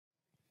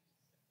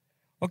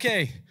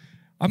Okay,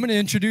 I'm going to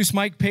introduce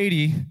Mike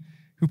Patey,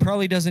 who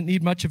probably doesn't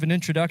need much of an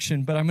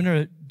introduction, but I'm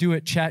going to do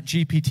it Chat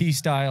GPT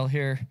style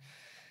here,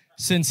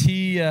 since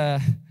he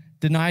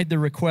denied the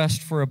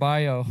request for a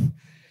bio.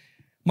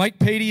 Mike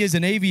Patey is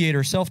an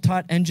aviator,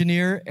 self-taught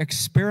engineer,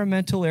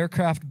 experimental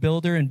aircraft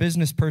builder, and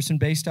business person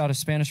based out of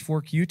Spanish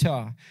Fork,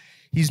 Utah.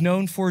 He's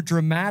known for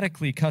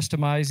dramatically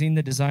customizing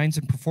the designs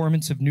and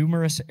performance of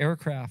numerous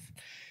aircraft.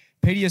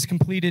 Patey has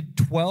completed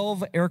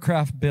 12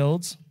 aircraft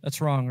builds.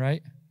 That's wrong,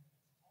 right?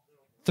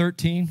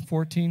 13,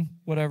 14,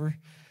 whatever.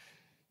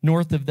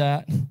 North of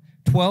that.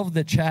 12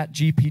 that Chat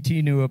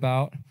GPT knew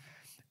about.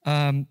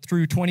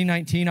 Through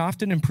 2019,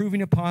 often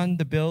improving upon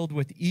the build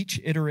with each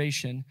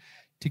iteration.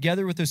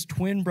 Together with his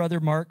twin brother,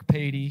 Mark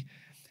Patey,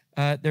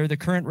 they're the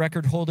current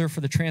record holder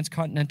for the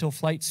transcontinental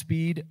flight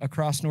speed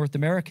across North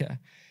America.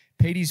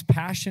 Patey's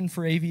passion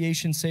for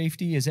aviation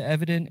safety is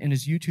evident in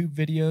his YouTube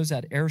videos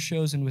at air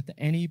shows and with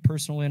any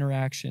personal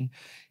interaction.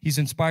 He's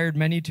inspired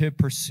many to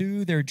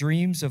pursue their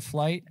dreams of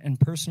flight and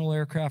personal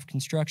aircraft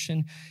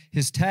construction.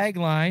 His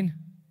tagline,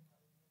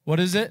 what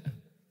is it?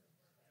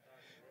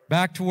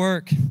 Back to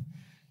work.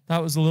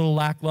 That was a little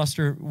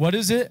lackluster. What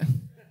is it?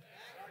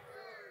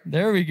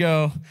 There we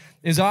go.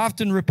 Is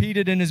often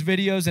repeated in his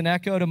videos and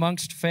echoed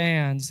amongst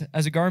fans.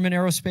 As a Garmin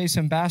aerospace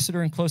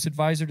ambassador and close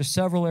advisor to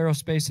several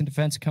aerospace and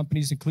defense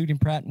companies, including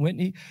Pratt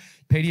Whitney,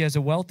 Patey has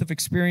a wealth of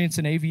experience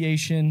in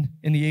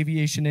the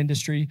aviation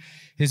industry.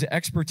 His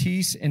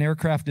expertise in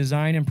aircraft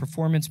design and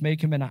performance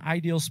make him an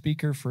ideal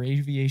speaker for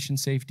aviation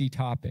safety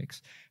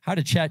topics. How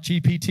did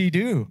ChatGPT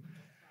do?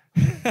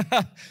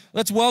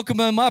 Let's welcome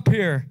him up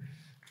here.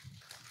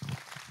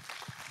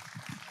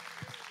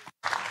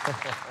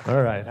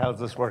 All right, how's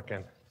this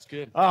working? It's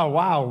good. Oh,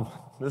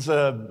 wow. This is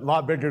a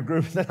lot bigger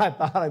group than I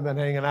thought. I've been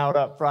hanging out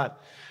up front.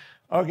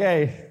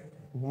 Okay,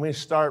 let me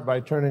start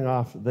by turning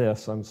off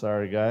this. I'm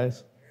sorry,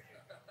 guys.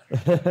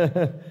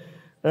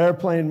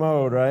 Airplane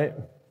mode, right?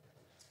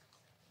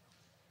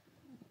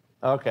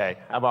 Okay,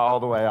 how about all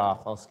the way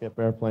off? I'll skip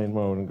airplane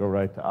mode and go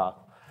right to off.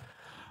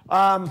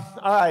 All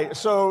right,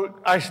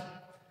 so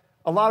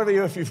a lot of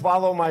you, if you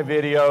follow my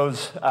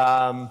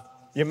videos,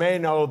 you may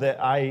know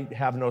that I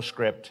have no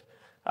script.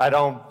 I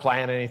don't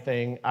plan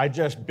anything. I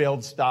just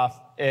build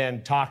stuff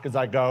and talk as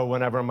I go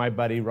whenever my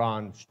buddy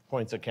Ron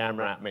points a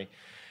camera at me.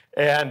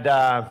 And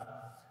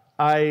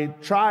I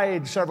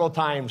tried several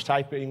times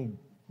typing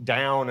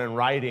down and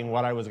writing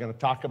what I was going to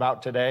talk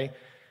about today.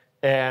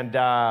 And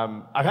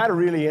I've had a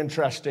really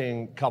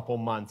interesting couple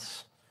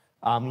months.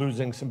 I'm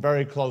losing some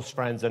very close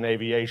friends in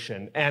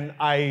aviation. And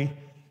I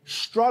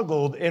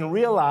struggled and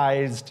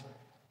realized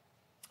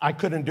I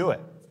couldn't do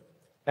it.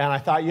 And I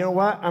thought, you know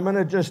what? I'm going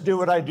to just do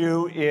what I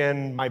do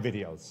in my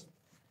videos.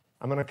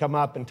 I'm going to come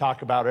up and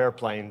talk about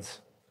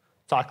airplanes,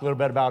 talk a little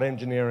bit about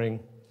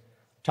engineering,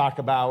 talk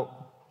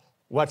about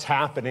what's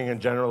happening in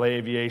general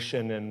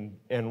aviation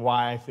and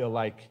why I feel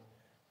like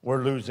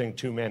we're losing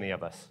too many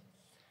of us.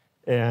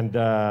 And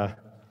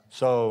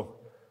so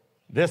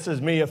this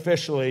is me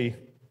officially,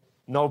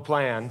 no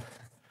plan,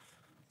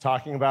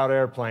 talking about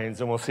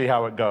airplanes, and we'll see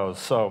how it goes.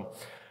 So,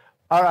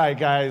 all right,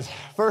 guys.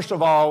 First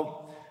of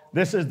all,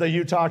 this is the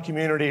Utah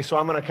community, so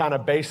I'm going to kind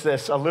of base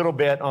this a little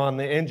bit on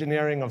the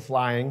engineering of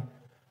flying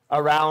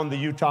around the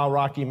Utah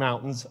Rocky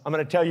Mountains. I'm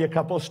going to tell you a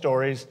couple of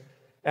stories,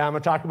 and I'm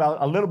going to talk about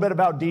a little bit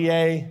about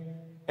DA,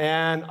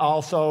 and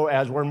also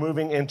as we're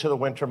moving into the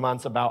winter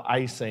months about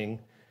icing,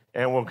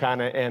 and we'll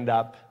kind of end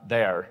up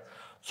there.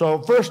 So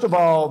first of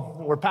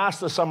all, we're past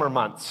the summer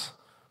months,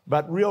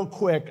 but real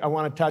quick, I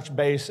want to touch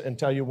base and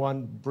tell you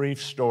one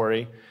brief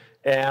story,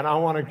 and I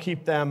want to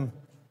keep them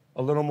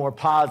a little more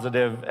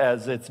positive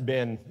as it's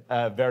been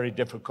a very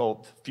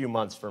difficult few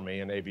months for me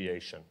in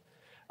aviation.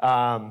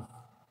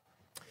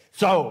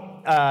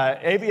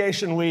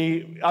 Aviation,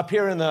 we, up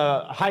here in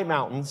the high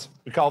mountains,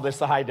 we call this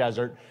the high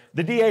desert,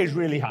 the DA is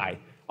really high.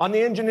 On the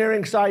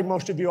engineering side,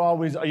 most of you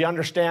you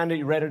understand it,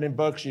 you read it in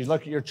books, you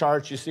look at your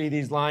charts, you see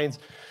these lines.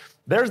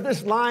 There's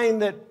this line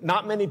that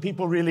not many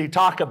people really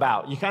talk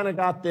about. You kind of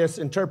got this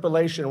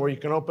interpolation where you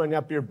can open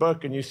up your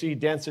book and you see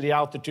density,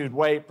 altitude,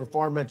 weight,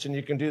 performance, and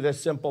you can do this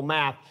simple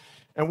math.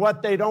 And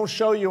what they don't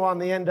show you on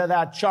the end of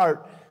that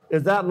chart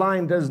is that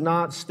line does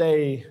not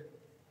stay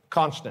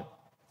constant.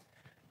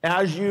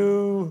 As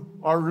you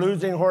are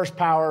losing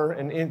horsepower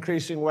and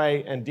increasing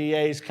weight and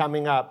DA's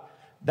coming up,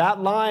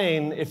 that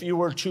line, if you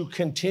were to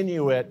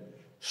continue it,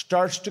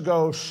 starts to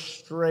go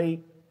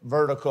straight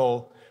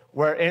vertical,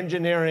 where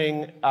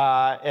engineering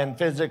and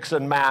physics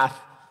and math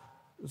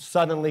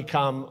suddenly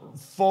come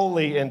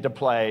fully into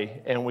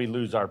play and we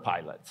lose our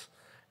pilots.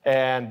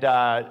 And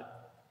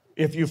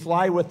if you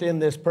fly within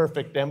this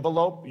perfect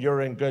envelope,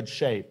 you're in good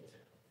shape.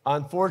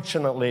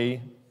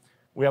 Unfortunately,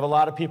 we have a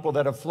lot of people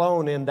that have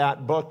flown in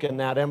that book, in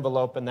that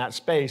envelope, in that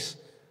space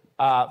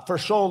for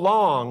so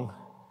long,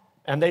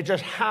 and they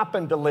just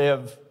happen to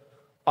live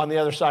on the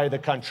other side of the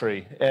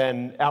country.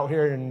 And out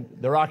here in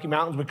the Rocky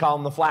Mountains, we call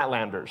them the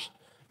Flatlanders.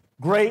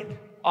 Great,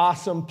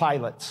 awesome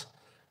pilots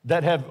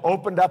that have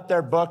opened up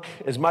their book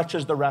as much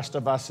as the rest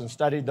of us and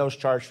studied those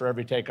charts for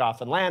every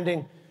takeoff and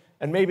landing,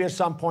 and maybe at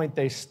some point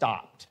they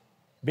stopped.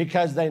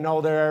 because they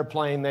know their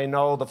airplane, they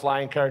know the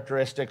flying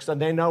characteristics,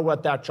 and they know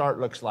what that chart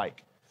looks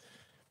like.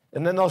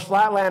 And then those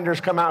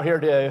flatlanders come out here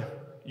to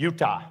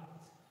Utah.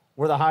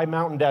 We're the high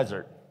mountain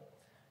desert.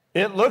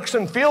 It looks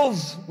and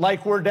feels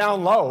like we're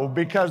down low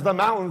because the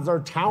mountains are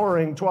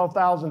towering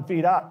 12,000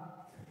 feet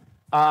up.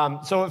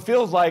 So it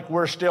feels like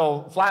we're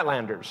still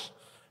flatlanders.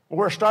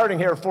 We're starting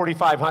here at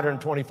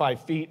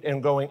 4,525 feet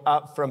and going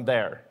up from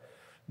there.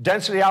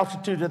 Density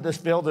altitude of this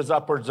field is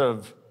upwards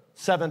of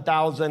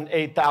 7,000,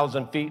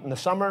 8,000 feet in the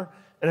summer.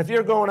 And if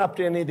you're going up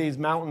to any of these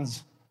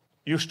mountains,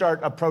 you start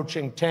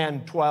approaching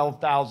 10,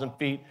 12,000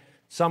 feet.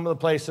 Some of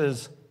the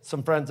places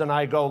some friends and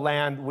I go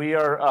land, we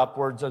are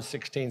upwards of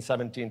 16,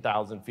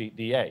 17,000 feet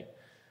DA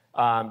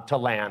to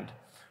land.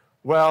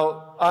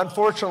 Well,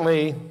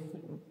 unfortunately,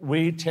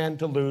 we tend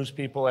to lose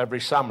people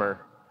every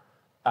summer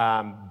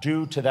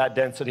due to that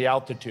density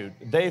altitude.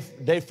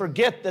 They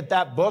forget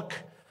that book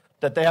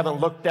that they haven't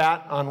looked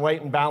at on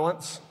weight and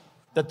balance,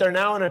 that they're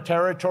now in a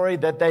territory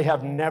that they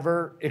have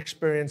never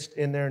experienced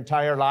in their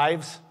entire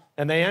lives.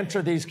 And they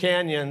enter these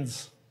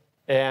canyons,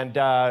 and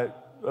a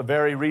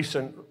very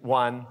recent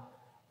one,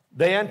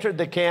 they entered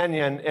the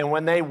canyon, and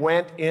when they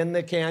went in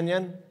the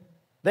canyon,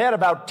 they had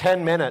about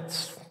 10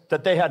 minutes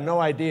that they had no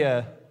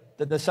idea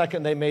that the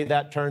second they made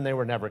that turn, they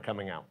were never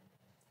coming out.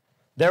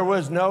 There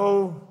was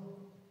no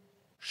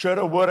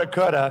shoulda, woulda,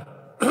 coulda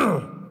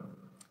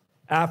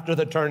after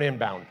the turn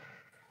inbound.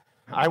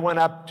 I went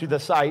up to the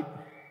site,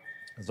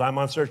 as I'm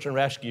on search and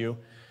rescue,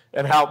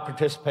 and helped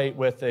participate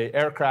with the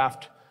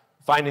aircraft,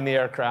 finding the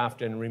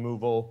aircraft and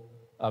removal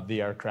of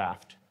the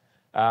aircraft.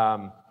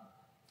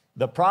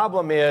 The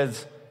problem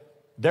is,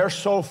 they're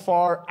so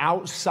far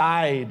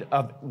outside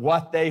of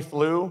what they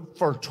flew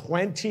for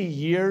 20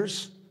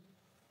 years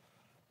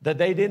that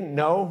they didn't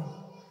know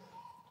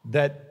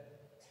that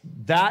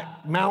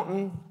that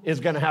mountain is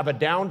going to have a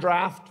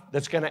downdraft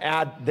that's going to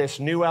add this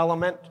new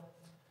element.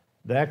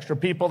 The extra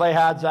people they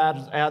had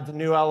adds a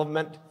new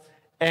element.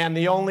 And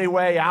the only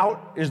way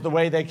out is the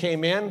way they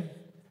came in.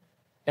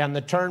 And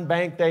the turn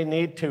bank they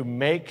need to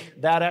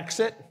make that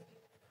exit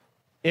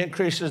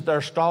increases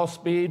their stall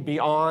speed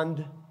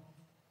beyond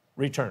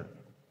return.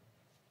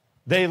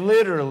 They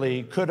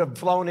literally could have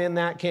flown in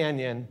that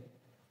canyon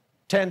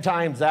 10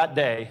 times that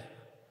day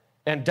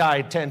and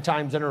died 10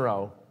 times in a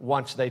row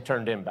once they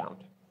turned inbound.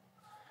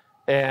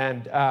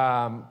 And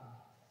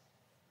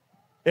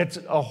it's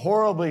a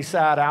horribly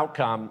sad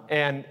outcome.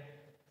 And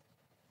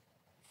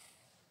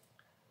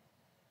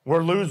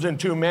we're losing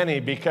too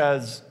many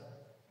because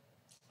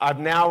I've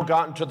now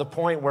gotten to the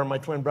point where my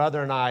twin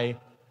brother and I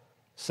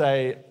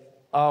say,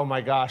 oh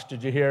my gosh,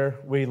 did you hear?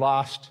 We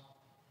lost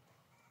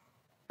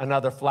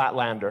another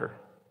flatlander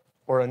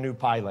or a new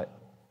pilot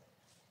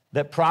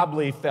that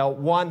probably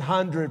felt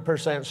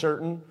 100%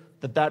 certain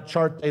that that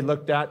chart they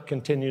looked at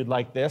continued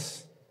like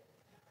this,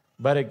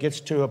 but it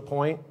gets to a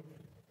point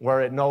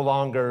where it no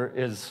longer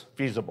is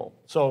feasible.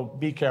 So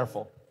be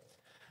careful.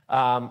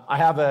 I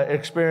have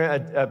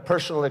a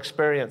personal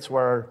experience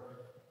where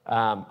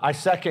I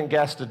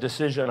second-guessed a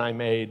decision I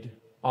made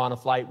on a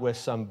flight with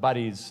some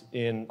buddies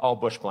in all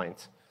bush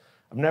planes.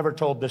 I've never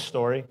told this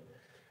story.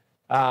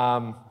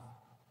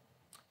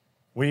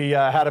 We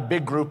had a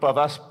big group of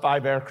us,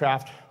 5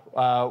 aircraft,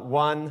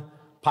 one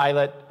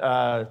pilot,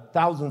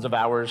 thousands of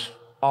hours,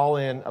 all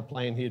in a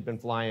plane he had been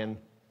flying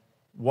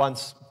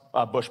once,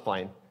 a bush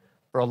plane,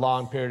 for a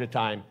long period of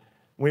time.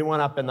 We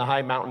went up in the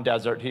high mountain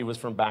desert. He was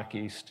from back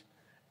east.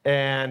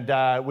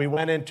 And we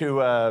went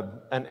into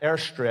an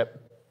airstrip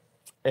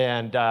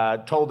and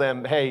told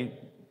them, hey,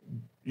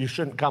 you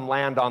shouldn't come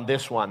land on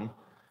this one.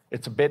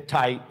 It's a bit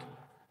tight.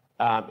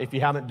 If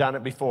you haven't done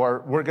it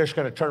before, we're just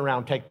going to turn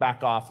around, take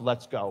back off,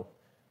 let's go.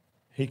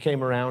 He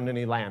came around and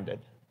he landed,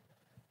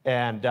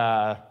 and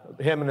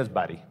him and his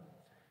buddy.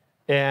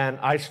 And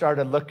I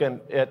started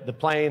looking at the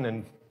plane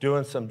and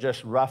doing some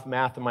just rough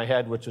math in my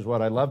head, which is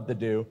what I love to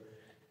do.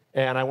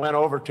 And I went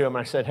over to him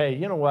and I said, hey,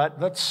 you know what?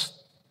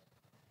 Let's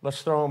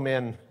throw him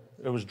in.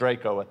 It was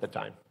Draco at the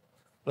time.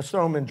 Let's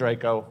throw him in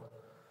Draco.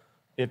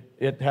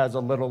 It has a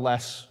little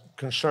less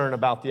concern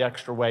about the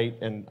extra weight,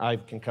 and I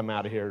can come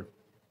out of here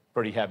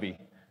pretty heavy,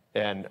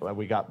 and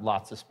we got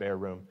lots of spare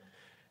room.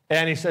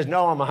 And he says,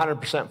 no, I'm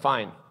 100%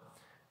 fine.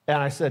 And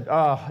I said,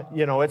 oh,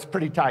 you know, it's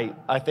pretty tight.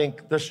 I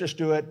think let's just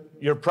do it.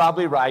 You're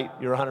probably right.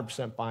 You're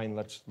 100% fine.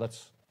 Let's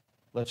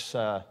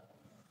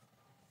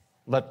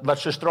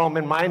just throw him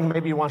in mine.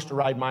 Maybe he wants to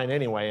ride mine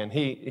anyway. And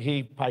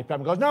he piped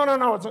up and goes,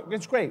 no,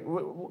 it's great.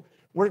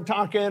 We're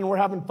talking, we're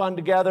having fun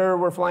together,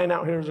 we're flying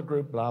out here as a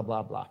group, blah,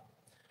 blah, blah.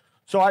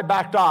 So I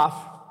backed off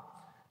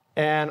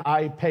and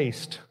I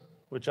paced,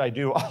 which I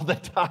do all the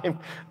time.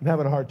 I'm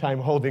having a hard time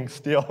holding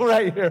still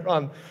right here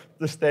on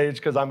the stage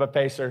because I'm a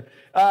pacer.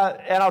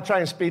 And I'll try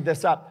and speed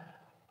this up.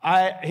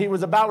 He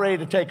was about ready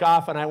to take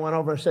off, and I went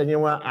over and said, you know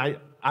what,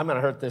 I'm going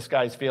to hurt this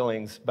guy's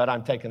feelings, but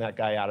I'm taking that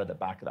guy out of the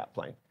back of that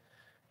plane.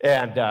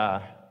 And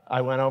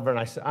I went over and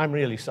I said, I'm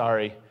really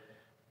sorry.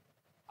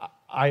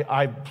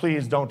 I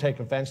please don't take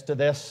offense to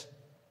this.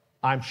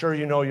 I'm sure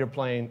you know your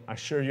plane. I'm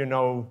sure you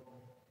know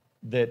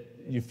that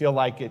you feel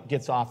like it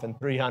gets off in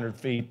 300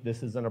 feet,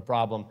 this isn't a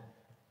problem.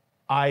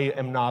 I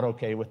am not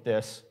okay with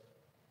this.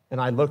 And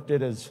I looked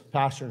at his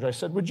passenger, I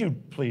said, would you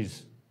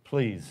please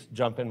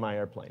jump in my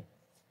airplane?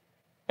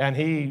 And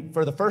he,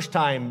 for the first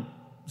time,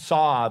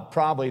 saw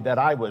probably that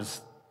I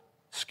was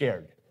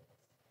scared.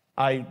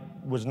 I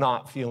was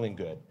not feeling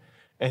good.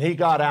 And he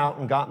got out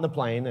and got in the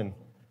plane, and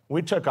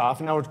we took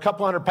off. Now, a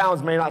couple hundred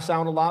pounds may not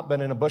sound a lot,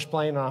 but in a bush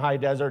plane on a high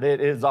desert,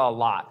 it is a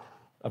lot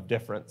of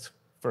difference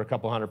for a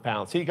couple hundred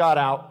pounds. He got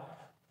out.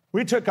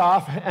 We took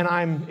off, and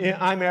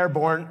I'm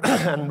airborne,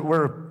 and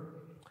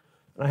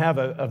I have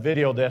a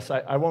video of this.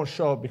 I won't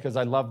show it because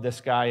I love this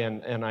guy,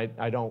 and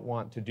I don't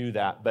want to do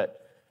that. But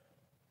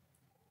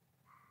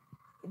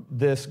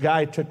this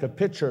guy took a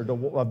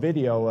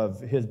video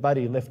of his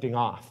buddy lifting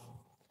off.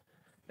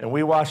 And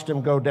we watched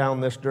him go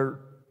down this dirt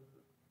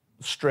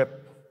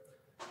strip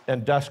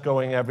and dust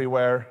going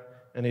everywhere,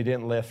 and he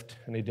didn't lift,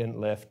 and he didn't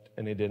lift,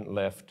 and he didn't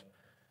lift.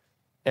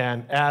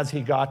 And as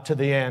he got to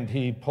the end,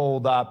 he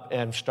pulled up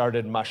and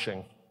started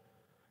mushing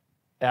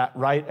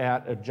right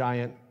at a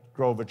giant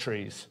grove of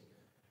trees.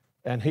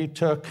 And he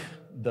took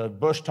the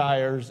bush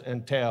tires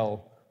and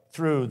tail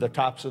through the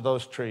tops of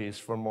those trees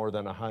for more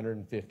than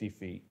 150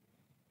 feet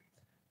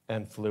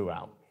and flew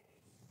out.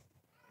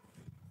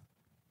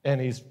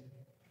 And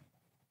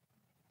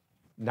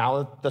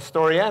now the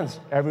story ends.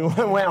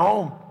 Everyone went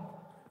home.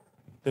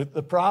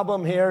 The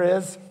problem here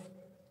is,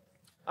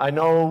 I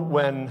know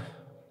when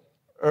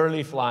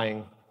early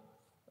flying,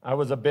 I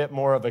was a bit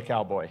more of a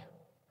cowboy.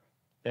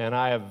 And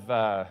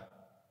I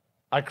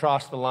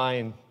crossed the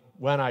line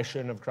when I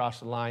shouldn't have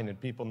crossed the line, and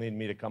people need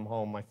me to come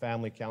home. My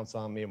family counts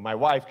on me, my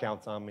wife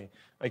counts on me,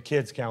 my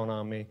kids count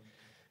on me.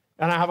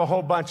 And I have a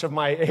whole bunch of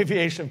my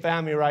aviation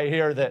family right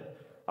here that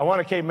I want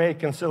to keep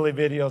making silly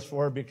videos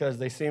for because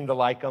they seem to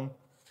like them.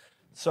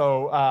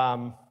 So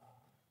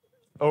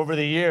over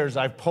the years,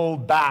 I've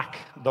pulled back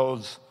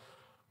those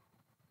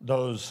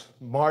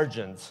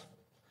margins.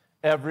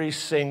 Every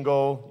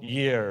single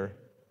year,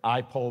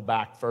 I pull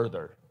back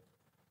further.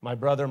 My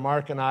brother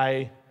Mark and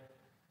I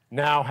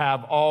now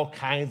have all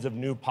kinds of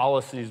new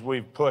policies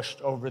we've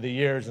pushed over the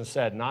years and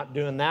said, not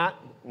doing that.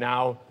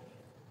 Now,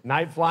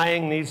 night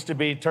flying needs to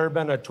be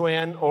turbine, a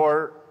twin,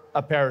 or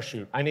a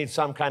parachute. I need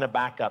some kind of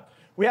backup.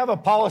 We have a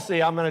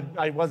policy, I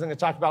wasn't gonna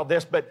talk about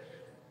this, but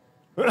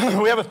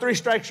we have a 3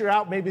 strikes, you're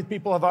out. Maybe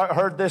people have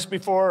heard this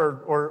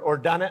before or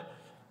done it.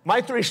 My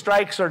 3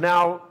 strikes are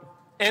now,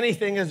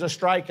 anything is a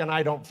strike and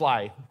I don't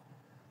fly.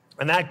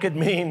 And that could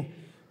mean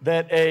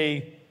that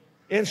a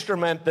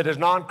instrument that is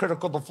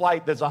non-critical to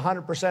flight that's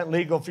 100%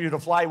 legal for you to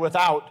fly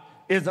without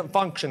isn't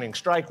functioning,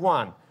 strike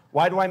 1.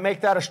 Why do I make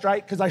that a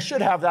strike? Because I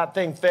should have that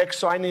thing fixed,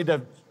 so I need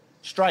to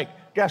strike.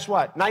 Guess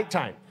what?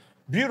 Nighttime.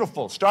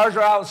 Beautiful. Stars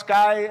are out,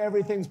 sky,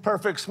 everything's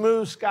perfect,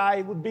 smooth sky.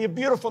 It would be a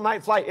beautiful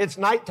night flight. It's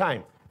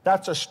nighttime.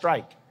 That's a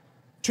strike.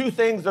 2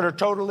 things that are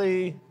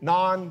totally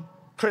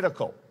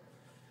non-critical.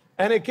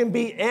 And it can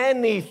be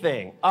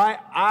anything.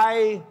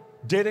 I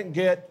didn't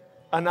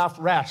get enough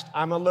rest.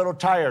 I'm a little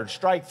tired.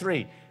 Strike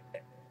 3.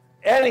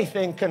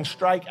 Anything can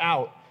strike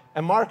out.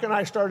 And Mark and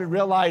I started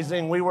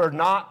realizing we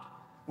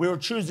were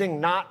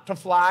choosing not to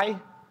fly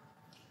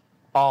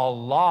a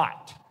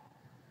lot.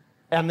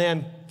 And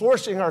then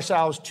forcing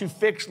ourselves to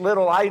fix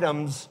little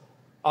items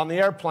on the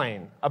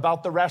airplane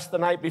about the rest the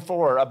night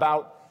before,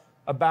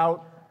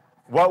 about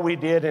what we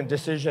did in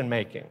decision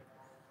making.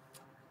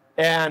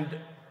 And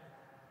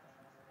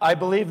I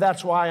believe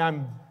that's why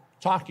I'm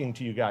talking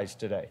to you guys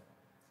today.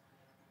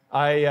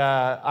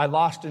 I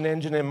lost an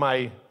engine in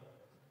my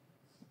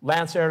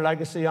Lancer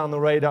Legacy on the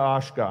way to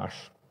Oshkosh.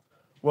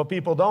 What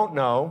people don't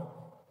know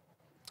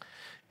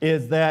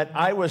is that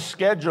I was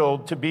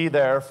scheduled to be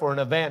there for an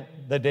event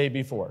the day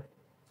before.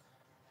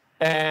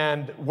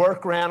 And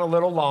work ran a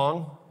little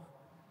long,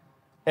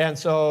 and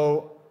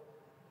so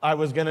I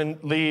was gonna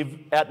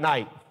leave at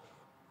night.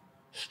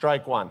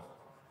 Strike 1.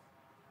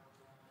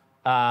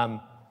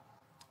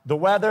 The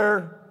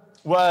weather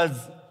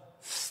was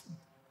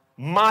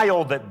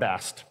mild at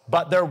best,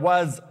 but there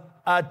was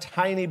a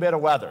tiny bit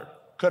of weather.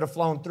 Could have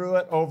flown through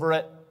it, over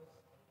it.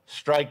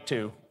 Strike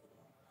 2.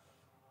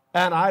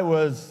 And I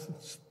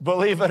was,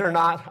 believe it or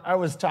not, I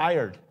was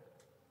tired.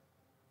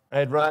 I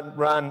had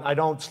run, I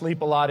don't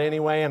sleep a lot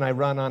anyway, and I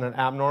run on an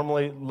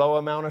abnormally low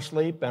amount of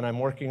sleep, and I'm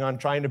working on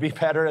trying to be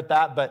better at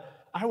that,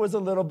 but I was a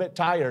little bit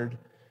tired.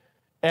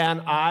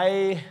 And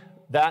I,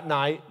 that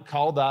night,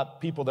 called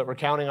up people that were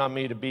counting on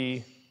me to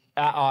be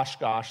at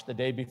Oshkosh the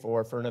day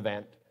before for an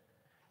event.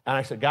 And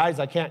I said, guys,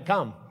 I can't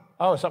come.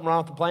 Oh, something wrong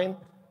with the plane?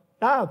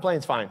 No, the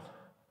plane's fine.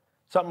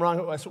 Something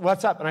wrong. I said,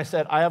 what's up? And I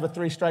said, I have a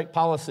 3-strike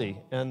policy,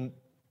 and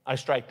I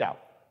striked out.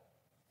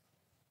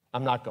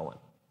 I'm not going.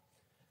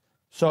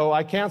 So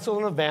I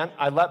canceled an event.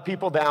 I let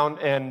people down,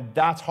 and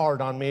that's hard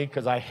on me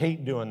because I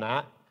hate doing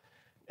that.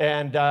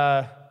 And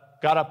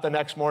got up the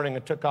next morning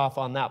and took off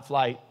on that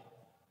flight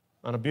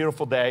on a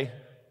beautiful day,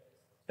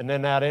 and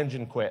then that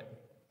engine quit.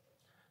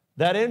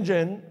 That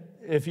engine,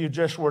 if you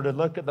just were to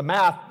look at the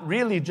math,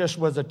 really just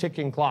was a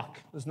ticking clock.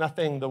 There's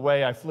nothing the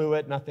way I flew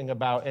it, nothing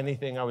about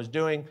anything I was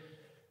doing.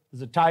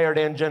 It's a tired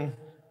engine,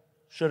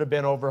 should have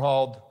been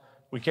overhauled.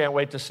 We can't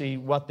wait to see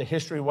what the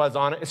history was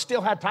on it. It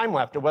still had time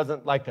left. It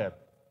wasn't like a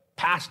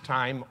past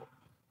time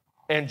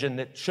engine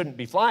that shouldn't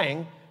be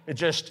flying. It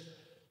just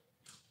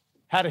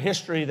had a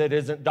history that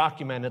isn't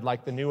documented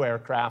like the new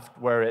aircraft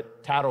where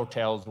it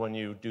tattletales when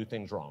you do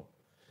things wrong.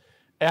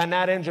 And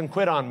that engine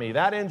quit on me.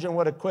 That engine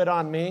would have quit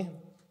on me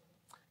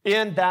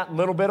in that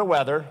little bit of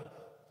weather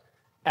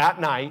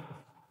at night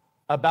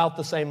about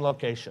the same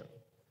location.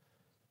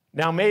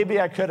 Now, maybe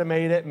I could have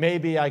made it,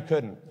 maybe I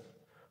couldn't.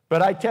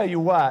 But I tell you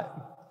what,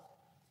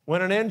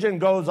 when an engine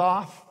goes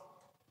off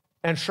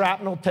and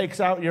shrapnel takes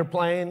out your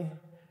plane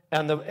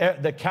and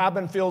the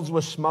cabin fills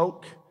with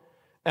smoke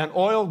and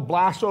oil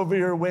blasts over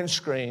your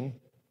windscreen,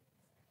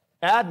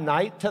 add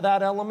night to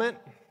that element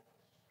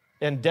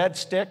and dead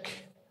stick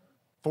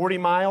 40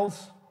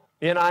 miles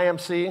in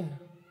IMC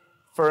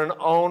for an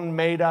own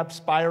made-up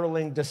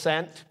spiraling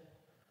descent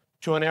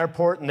to an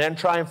airport and then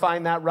try and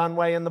find that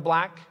runway in the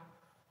black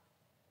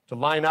to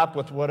line up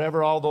with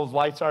whatever all those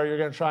lights are you're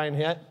going to try and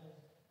hit.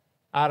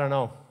 I don't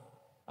know.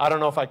 I don't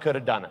know if I could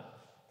have done it.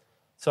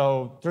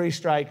 So 3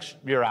 strikes,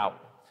 you're out.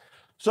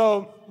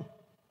 So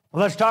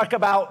let's talk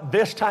about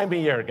this time of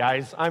year,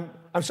 guys. I'm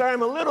sorry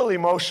I'm a little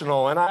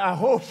emotional, and I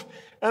hope,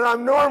 and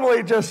I'm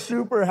normally just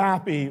super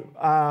happy,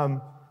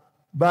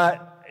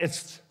 but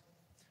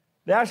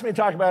they asked me to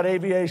talk about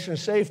aviation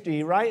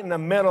safety right in the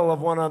middle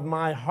of one of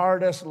my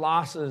hardest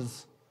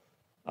losses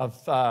of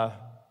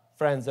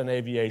friends in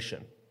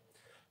aviation.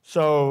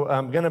 So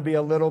I'm going to be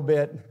a little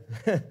bit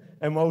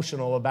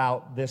emotional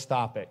about this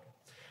topic.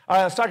 All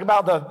right, let's talk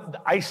about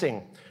the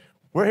icing.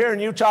 We're here in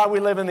Utah. We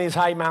live in these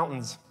high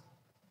mountains.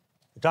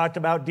 We talked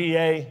about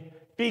DA.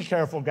 Be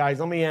careful, guys.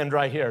 Let me end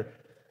right here.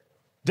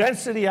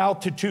 Density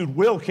altitude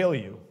will kill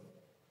you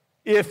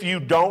if you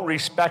don't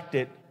respect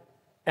it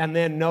and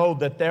then know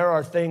that there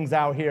are things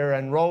out here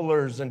and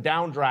rollers and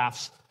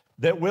downdrafts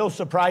that will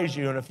surprise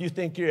you.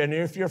 And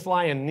if you're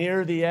flying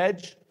near the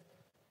edge,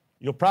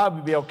 you'll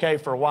probably be okay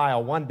for a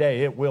while. One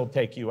day it will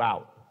take you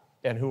out,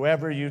 and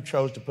whoever you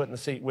chose to put in the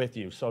seat with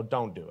you, so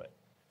don't do it.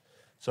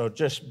 So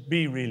just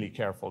be really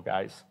careful,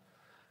 guys.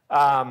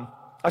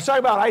 Let's talk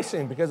about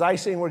icing, because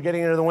icing, we're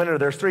getting into the winter.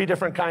 There's 3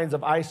 different kinds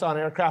of ice on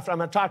aircraft. I'm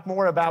going to talk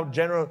more about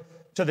to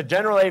the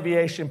general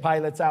aviation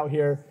pilots out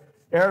here.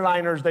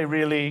 Airliners, they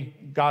really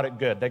got it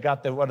good. They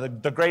got one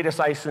of the greatest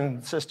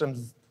icing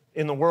systems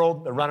in the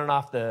world. They're running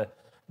off the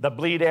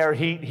bleed air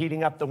heat,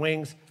 heating up the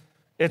wings.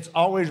 It's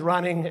always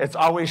running. It's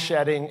always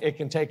shedding. It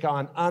can take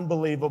on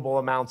unbelievable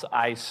amounts of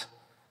ice.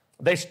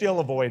 They still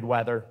avoid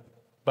weather,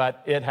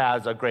 but it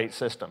has a great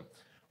system.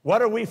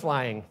 What are we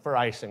flying for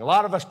icing? A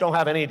lot of us don't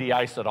have any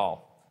de-ice at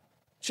all.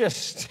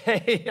 Just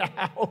stay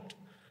out.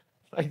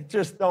 Like,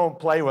 just don't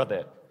play with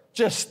it.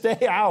 Just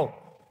stay out.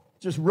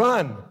 Just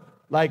run.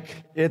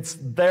 Like it's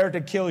there to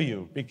kill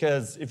you,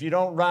 because if you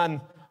don't run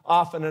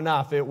often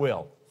enough, it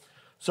will.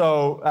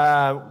 So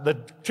the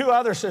 2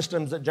 other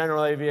systems that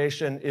general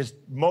aviation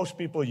most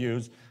people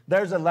use,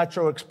 there's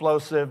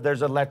electro-explosive,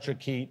 there's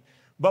electric heat,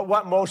 but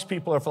what most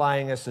people are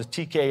flying is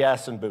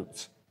TKS and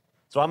boots.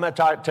 So I'm going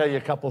to tell you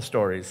a couple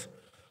stories.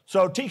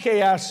 So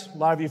TKS, a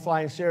lot of you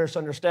flying Cirrus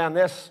understand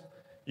this.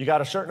 You got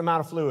a certain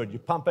amount of fluid. You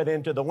pump it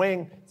into the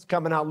wing, it's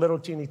coming out little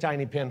teeny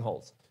tiny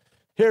pinholes.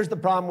 Here's the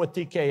problem with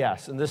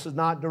TKS, and this is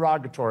not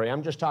derogatory.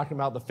 I'm just talking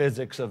about the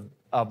physics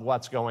of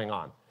what's going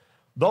on.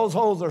 Those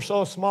holes are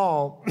so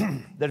small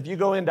that if you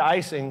go into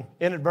icing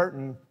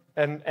inadvertent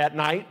and at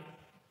night,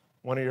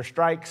 one of your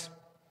strikes,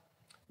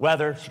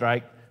 weather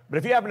strike, but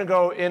if you happen to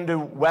go into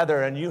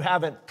weather and you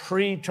haven't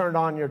pre-turned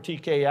on your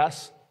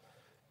TKS,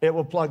 it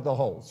will plug the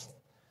holes.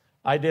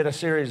 I did a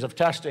series of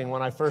testing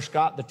when I first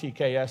got the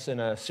TKS in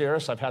a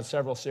Cirrus. I've had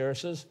several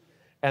Cirruses,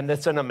 and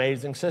it's an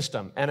amazing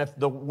system. And if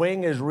the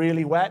wing is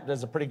really wet, it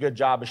does a pretty good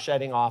job of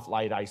shedding off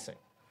light icing.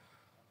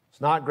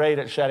 It's not great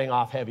at shedding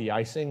off heavy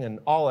icing, and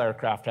all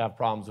aircraft have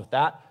problems with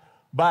that.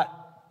 But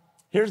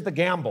here's the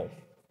gamble.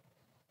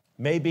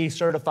 May be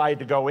certified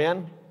to go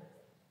in,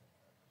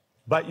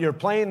 but you're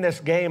playing this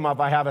game of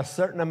I have a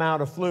certain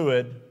amount of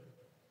fluid,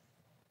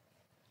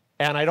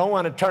 and I don't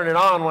want to turn it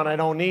on when I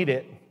don't need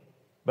it.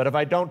 But if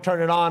I don't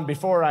turn it on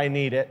before I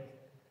need it,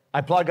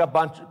 I plug a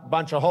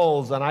bunch of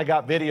holes, and I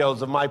got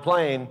videos of my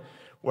plane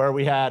where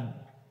we had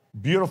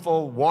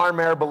beautiful warm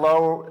air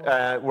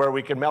below where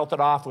we could melt it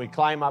off. We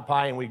climb up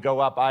high and we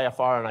go up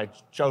IFR, and I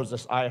chose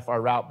this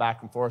IFR route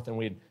back and forth, and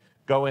we'd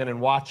go in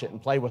and watch it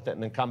and play with it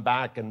and then come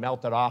back and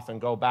melt it off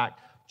and go back.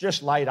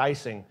 Just light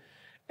icing.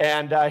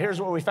 And here's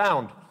what we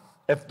found.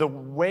 If the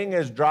wing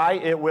is dry,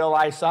 it will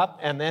ice up,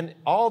 and then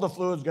all the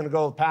fluid's going to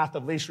go the path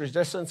of least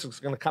resistance. It's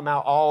going to come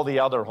out all the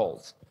other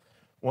holes.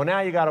 Well,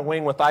 now you got a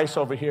wing with ice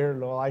over here, a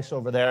little ice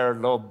over there, a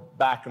little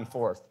back and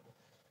forth.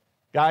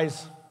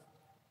 Guys,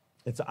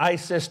 it's an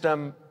ice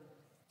system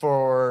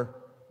for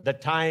the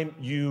time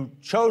you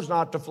chose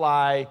not to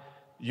fly,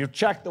 you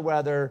checked the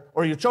weather,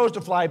 or you chose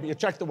to fly, but you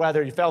checked the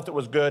weather, you felt it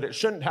was good. It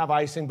shouldn't have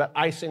icing, but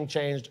icing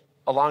changed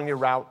along your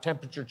route,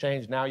 temperature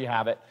changed, now you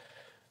have it.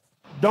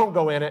 Don't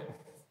go in it.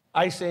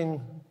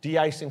 Icing,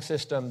 de-icing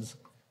systems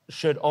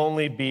should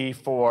only be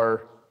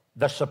for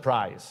the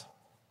surprise,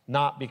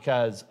 not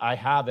because I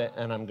have it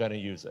and I'm going to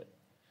use it.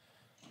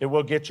 It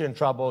will get you in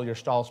trouble. Your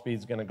stall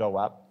speed's going to go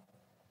up.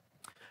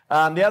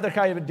 The other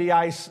kind of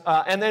de-ice,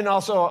 and then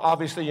also,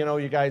 obviously, you know,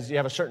 you guys, you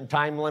have a certain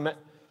time limit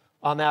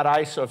on that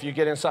ice, so if you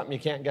get in something you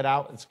can't get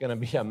out, it's going to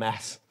be a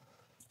mess.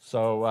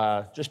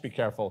 So just be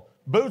careful.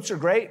 Boots are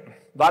great.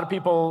 A lot of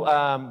people,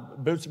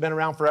 boots have been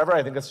around forever.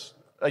 I think it's,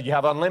 you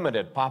have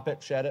unlimited. Pop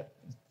it, shed it,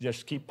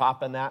 just keep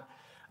popping that.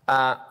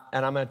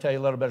 And I'm going to tell you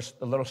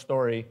a little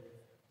story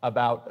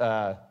about,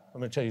 I'm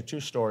going to tell you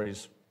 2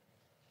 stories,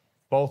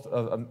 both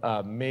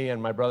of me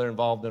and my brother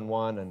involved in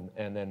one,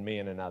 and then me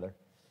in another.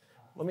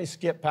 Let me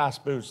skip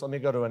past boots. Let me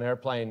go to an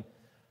airplane.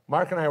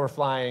 Mark and I were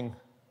flying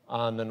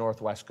on the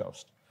Northwest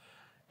coast.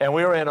 And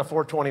we were in a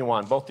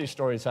 421. Both these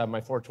stories have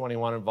my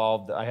 421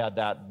 involved. I had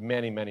that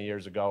many, many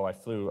years ago. I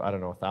flew, I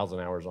don't know, 1,000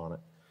 hours on it.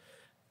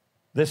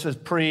 This is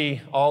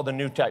pre all the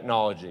new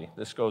technology.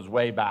 This goes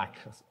way back,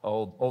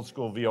 old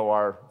school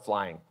VOR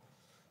flying.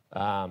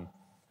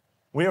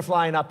 We were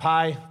flying up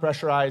high,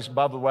 pressurized,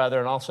 above the weather,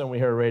 and all of a sudden we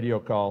hear a radio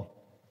call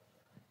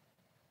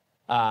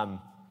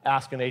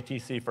asking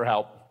ATC for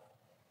help.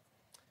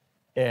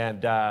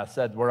 And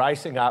said, we're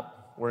icing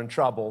up, we're in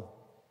trouble,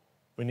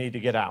 we need to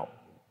get out.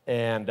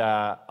 And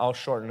I'll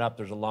shorten it up,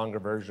 there's a longer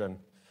version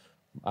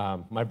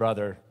my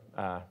brother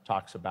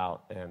talks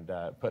about and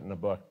put in a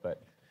book.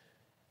 But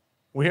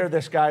we hear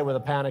this guy with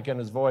a panic in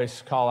his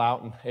voice call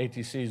out, and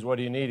ATC's, what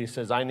do you need? He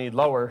says, I need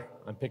lower,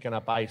 I'm picking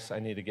up ice, I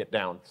need to get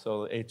down.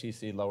 So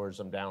ATC lowers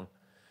him down.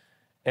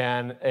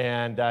 And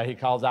he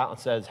calls out and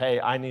says, hey,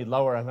 I need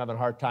lower, I'm having a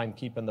hard time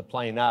keeping the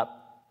plane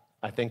up,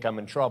 I think I'm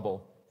in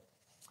trouble.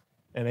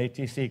 And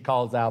ATC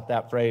calls out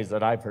that phrase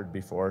that I've heard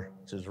before,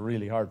 which is a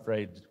really hard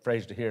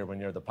phrase to hear when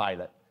you're the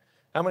pilot.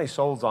 How many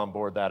souls on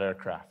board that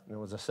aircraft? And it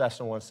was a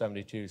Cessna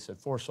 172. He said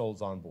 4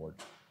 souls on board.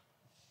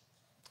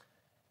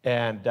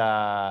 And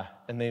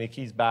then he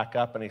keys back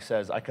up and he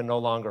says, I can no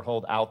longer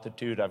hold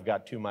altitude. I've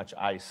got too much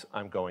ice.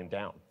 I'm going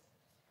down.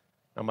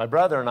 Now, my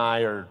brother and I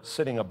are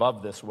sitting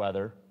above this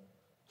weather,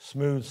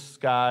 smooth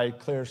sky,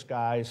 clear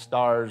sky,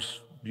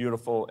 stars,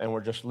 beautiful, and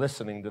we're just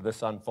listening to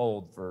this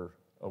unfold for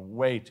a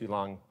way too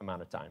long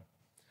amount of time.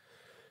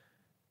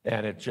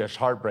 And it's just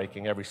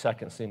heartbreaking. Every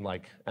second seemed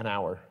like an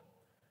hour.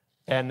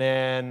 And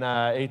then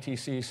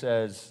ATC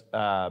says,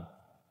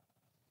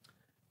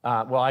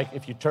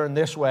 if you turn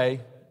this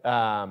way,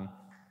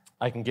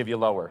 I can give you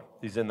lower.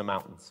 He's in the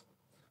mountains.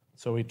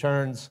 So he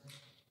turns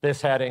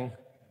this heading.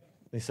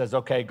 He says,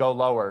 okay, go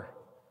lower.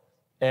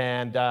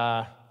 And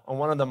on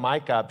one of the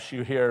mic ups,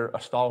 you hear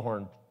a stall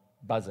horn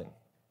buzzing.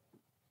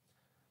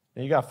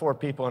 And you got 4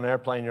 people in an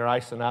airplane, you're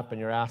icing up, and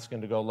you're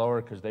asking to go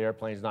lower because the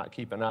airplane's not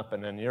keeping up,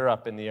 and then you're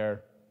up in the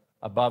air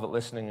above it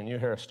listening, and you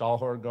hear a stall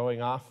horn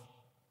going off.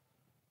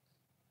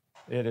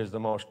 It is the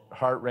most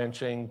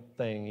heart-wrenching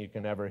thing you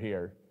can ever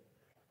hear.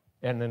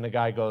 And then the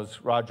guy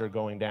goes, Roger,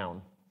 going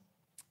down,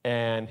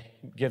 and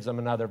gives them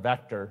another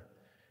vector.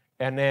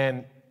 And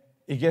then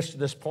he gets to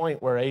this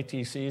point where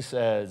ATC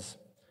says,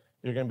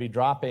 you're going to be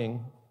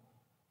dropping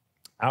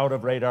out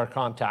of radar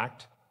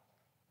contact,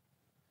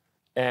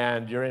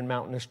 and you're in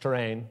mountainous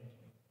terrain.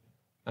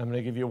 I'm going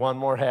to give you one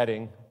more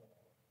heading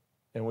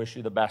and wish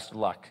you the best of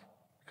luck,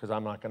 because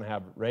I'm not going to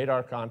have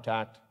radar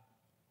contact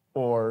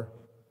or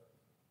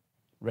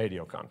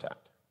radio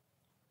contact.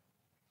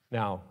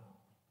 Now,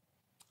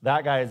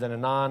 that guy is in a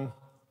non-de-ice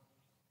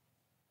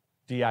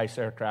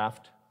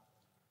aircraft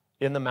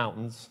in the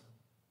mountains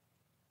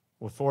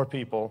with 4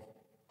 people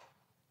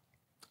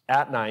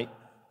at night,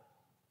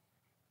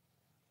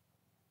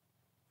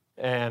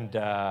 and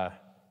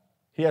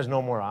he has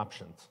no more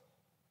options.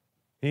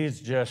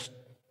 He's just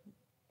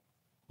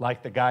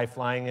like the guy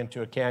flying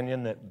into a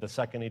canyon that the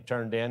second he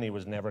turned in, he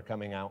was never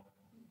coming out.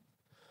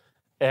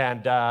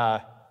 And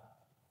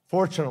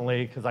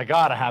fortunately, because I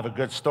got to have a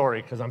good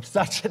story because I'm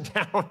such a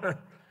downer,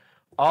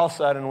 all of a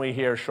sudden we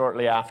hear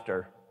shortly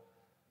after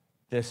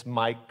this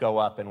mic go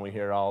up and we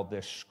hear all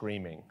this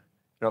screaming. You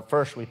know, at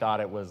first we thought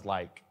it was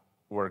like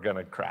we're going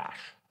to crash.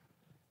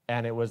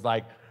 And it was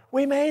like,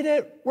 we made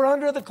it. We're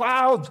under the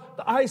clouds.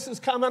 The ice is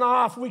coming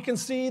off. We can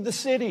see the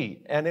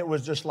city. And it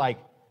was just like,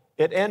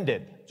 it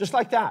ended. Just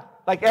like that.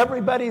 Like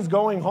everybody's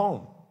going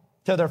home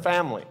to their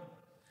family.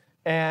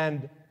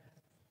 And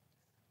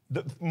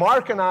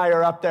Mark and I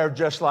are up there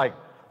just like,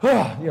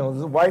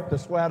 wipe the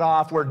sweat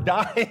off. We're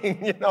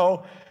dying,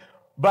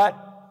 But,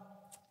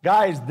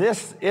 guys,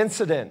 this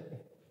incident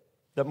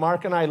that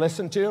Mark and I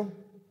listened to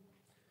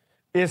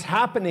is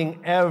happening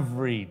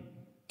every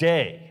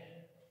day.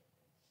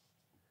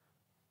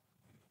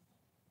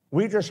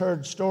 We just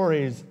heard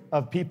stories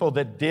of people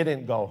that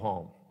didn't go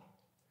home.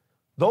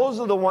 Those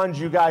are the ones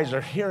you guys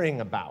are hearing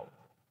about,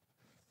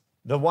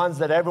 the ones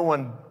that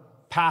everyone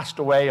passed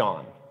away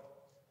on.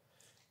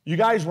 You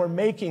guys were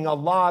making a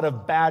lot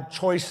of bad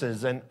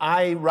choices, and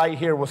I right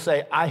here will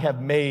say I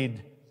have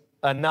made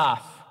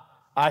enough.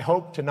 I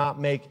hope to not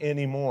make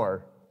any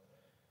more.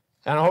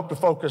 And I hope to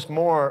focus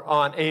more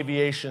on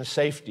aviation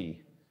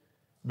safety,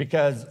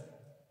 because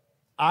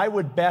I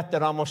would bet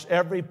that almost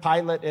every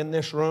pilot in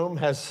this room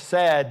has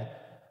said,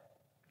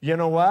 You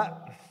know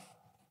what?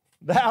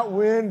 That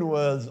wind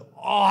was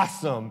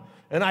awesome.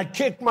 And I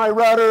kicked my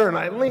rudder and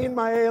I leaned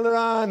my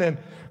aileron and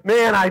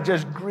man, I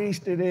just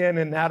greased it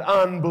in that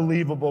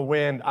unbelievable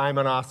wind. I'm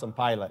an awesome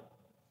pilot.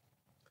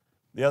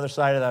 The other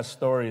side of that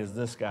story is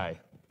this guy.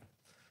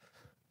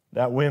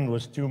 That wind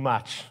was too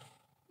much.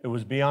 It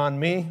was beyond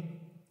me.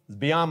 It was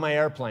beyond my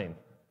airplane.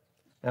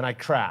 And I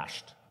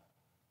crashed.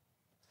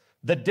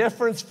 The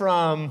difference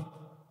from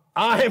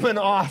I'm an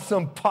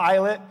awesome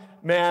pilot,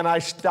 man, I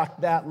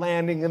stuck that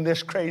landing in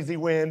this crazy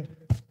wind.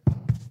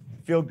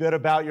 Feel good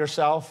about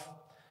yourself.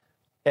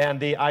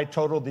 And I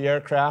totaled the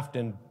aircraft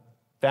and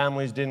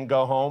families didn't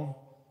go home.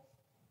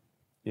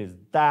 Is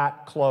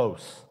that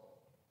close?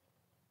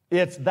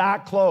 It's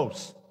that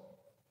close.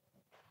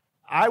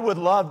 I would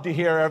love to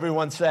hear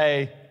everyone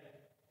say,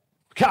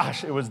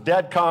 gosh, it was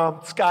dead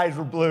calm, skies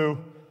were blue,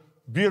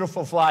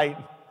 beautiful flight,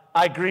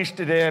 I greased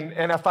it in,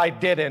 and if I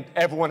didn't,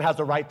 everyone has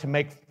a right to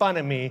make fun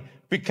of me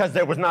because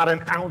there was not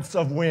an ounce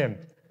of wind.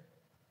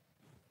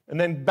 And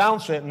then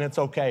bounce it, and it's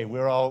okay.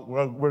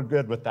 We're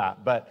good with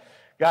that. But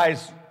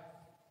guys,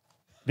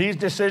 these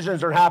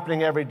decisions are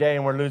happening every day,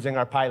 and we're losing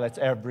our pilots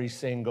every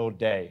single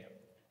day.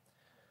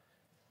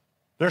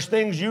 There's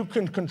things you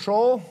can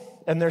control,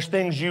 and there's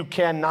things you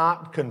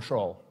cannot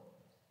control.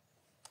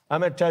 I'm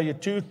going to tell you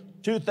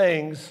two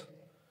things,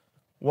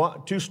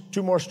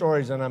 two more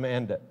stories, and I'm going to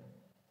end it.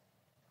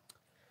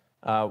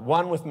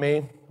 One with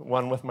me,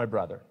 one with my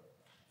brother.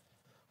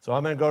 So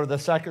I'm going to go to the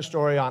second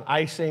story on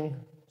icing,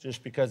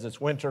 just because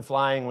it's winter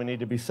flying, we need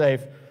to be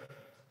safe.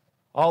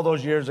 All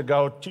those years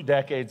ago, 2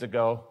 decades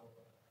ago,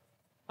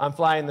 I'm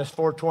flying this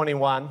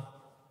 421.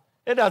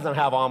 It doesn't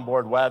have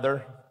onboard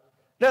weather.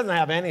 It doesn't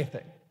have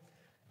anything.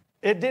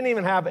 It didn't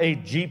even have a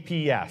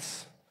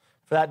GPS.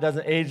 If that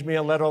doesn't age me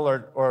a little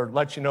or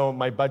let you know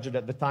my budget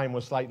at the time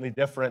was slightly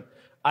different,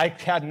 I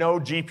had no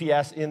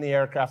GPS in the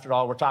aircraft at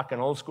all. We're talking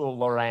old school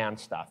Loran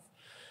stuff.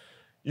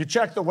 You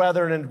check the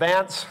weather in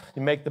advance,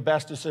 you make the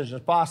best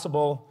decisions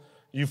possible,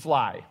 you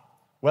fly.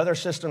 Weather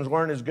systems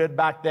weren't as good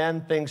back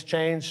then. Things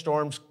change,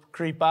 storms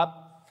creep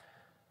up.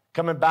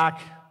 Coming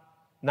back,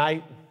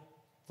 night,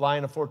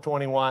 flying a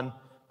 421,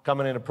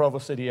 coming into Provo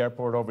City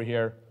Airport over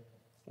here.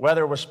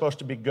 Weather was supposed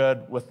to be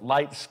good with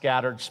light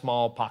scattered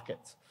small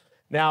pockets.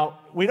 Now,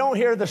 we don't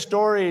hear the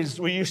stories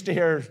we used to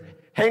hear.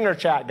 Hangar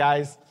chat,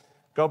 guys.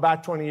 Go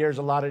back 20 years,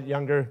 a lot of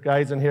younger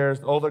guys in here,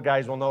 older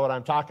guys will know what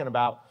I'm talking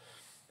about.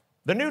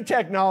 The new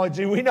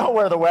technology, we know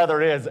where the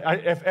weather is.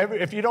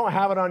 If you don't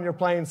have it on your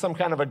plane, some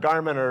kind of a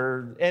Garmin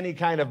or any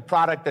kind of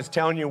product that's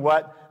telling you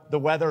what the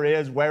weather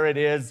is, where it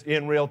is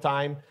in real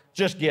time,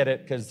 just get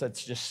it because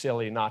it's just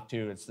silly not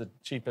to. It's the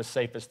cheapest,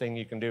 safest thing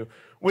you can do.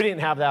 We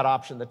didn't have that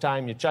option at the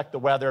time. You checked the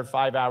weather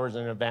 5 hours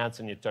in advance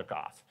and you took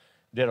off.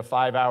 Did a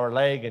 5-hour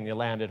leg and you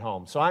landed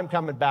home. So I'm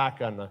coming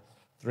back on the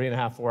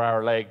 3.5,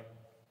 4-hour leg.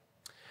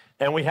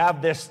 And we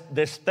have this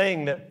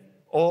thing that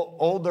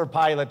older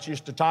pilots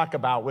used to talk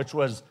about, which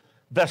was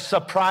the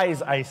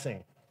surprise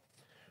icing,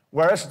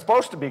 where it's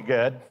supposed to be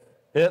good,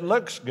 it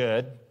looks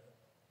good.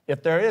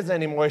 If there is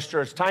any moisture,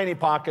 it's tiny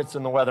pockets,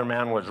 and the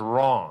weatherman was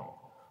wrong.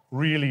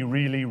 Really,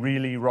 really,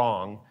 really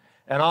wrong.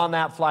 And on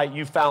that flight,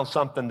 you found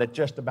something that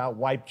just about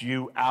wiped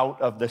you out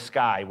of the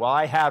sky. Well,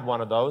 I had one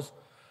of those.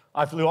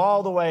 I flew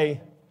all the way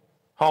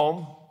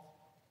home.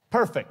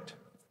 Perfect.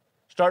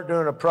 Start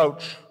doing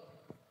approach.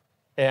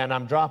 And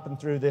I'm dropping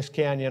through this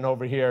canyon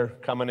over here,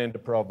 coming into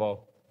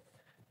Provo.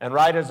 And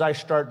right as I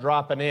start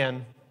dropping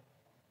in,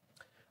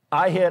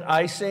 I hit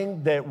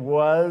icing that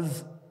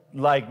was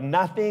like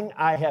nothing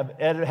I have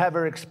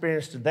ever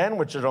experienced then,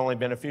 which has only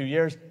been a few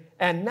years,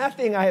 and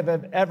nothing I have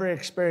ever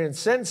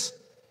experienced since,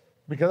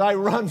 because I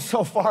run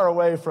so far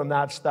away from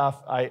that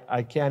stuff,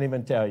 I can't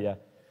even tell you.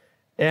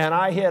 And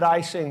I hit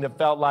icing that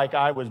felt like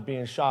I was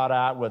being shot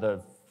at with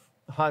a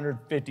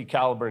 150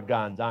 caliber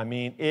guns. I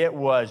mean, it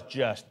was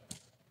just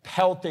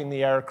pelting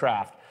the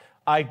aircraft.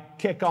 I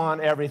kick on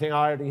everything.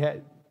 I already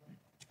had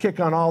kick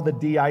on all the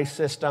de-ice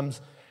systems,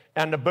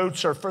 and the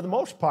boots are, for the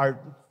most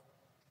part,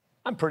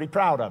 I'm pretty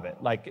proud of it.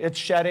 Like, it's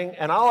shedding,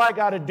 and all I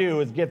got to do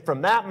is get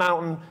from that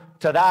mountain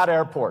to that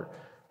airport.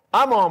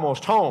 I'm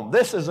almost home.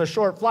 This is a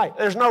short flight.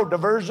 There's no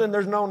diversion.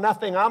 There's no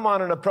nothing. I'm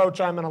on an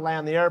approach. I'm going to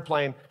land the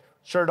airplane.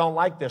 Sure don't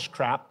like this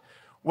crap.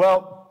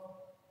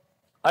 Well,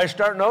 I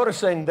start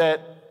noticing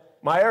that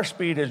my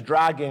airspeed is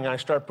dragging. I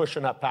start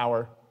pushing up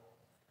power,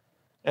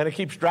 and it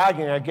keeps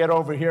dragging. I get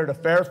over here to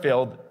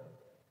Fairfield,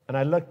 and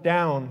I look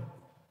down,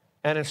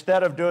 and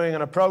instead of doing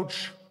an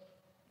approach,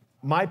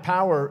 my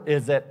power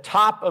is at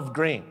top of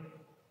green.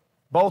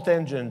 Both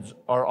engines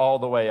are all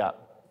the way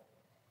up.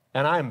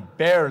 And I'm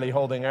barely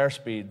holding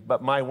airspeed,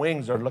 but my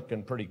wings are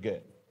looking pretty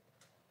good.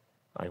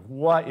 Like,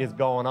 what is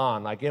going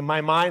on? Like, in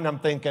my mind, I'm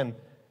thinking,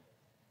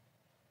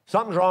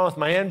 something's wrong with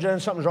my engine,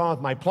 something's wrong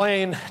with my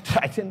plane.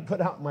 I didn't put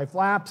out my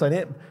flaps, I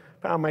didn't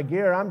put out my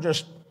gear. I'm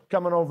just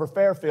coming over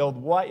Fairfield.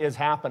 What is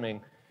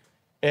happening?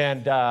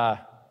 And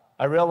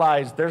I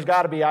realized there's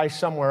got to be ice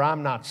somewhere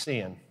I'm not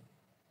seeing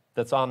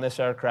that's on this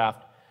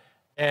aircraft.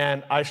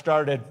 And I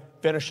started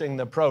finishing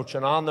the approach.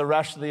 And on the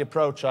rest of the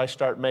approach, I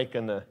start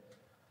making the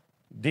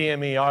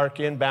DME arc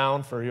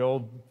inbound for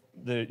your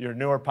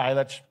newer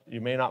pilots.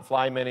 You may not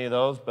fly many of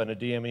those, but a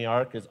DME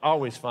arc is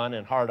always fun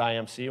in hard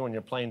IMC when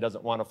your plane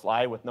doesn't want to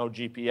fly with no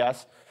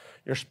GPS.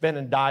 You're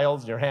spinning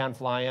dials, your hand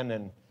flying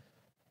and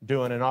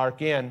doing an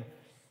arc in.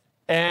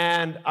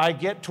 And I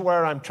get to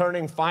where I'm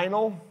turning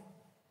final.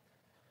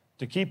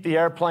 To keep the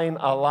airplane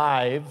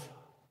alive,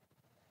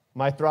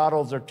 my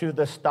throttles are to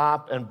the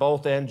stop and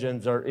both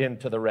engines are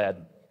into the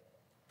red.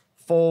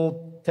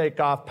 Full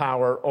takeoff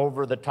power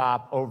over the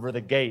top, over the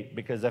gate,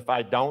 because if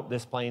I don't,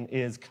 this plane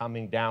is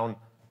coming down,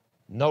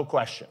 no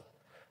question.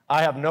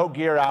 I have no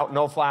gear out,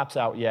 no flaps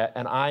out yet,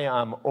 and I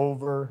am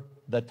over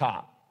the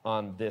top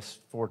on this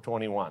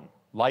 421,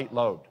 light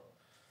load.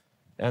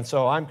 And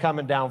so I'm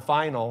coming down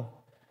final,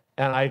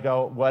 and I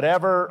go,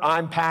 whatever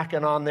I'm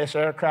packing on this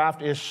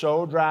aircraft is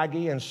so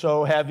draggy and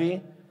so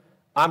heavy,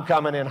 I'm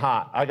coming in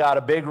hot. I got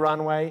a big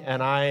runway,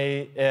 and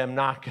I am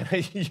not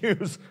going to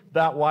use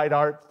that wide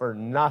arc for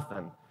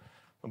nothing.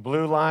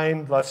 Blue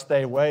line, let's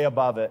stay way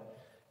above it.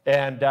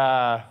 And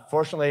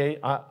fortunately,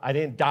 I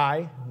didn't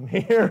die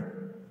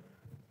here.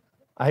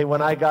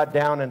 When I got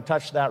down and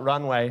touched that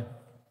runway,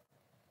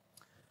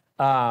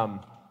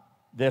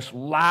 this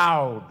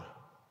loud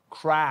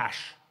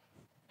crash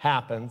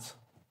happens,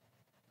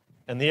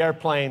 and the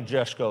airplane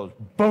just goes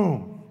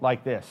boom,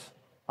 like this.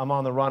 I'm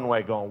on the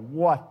runway going,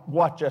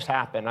 what just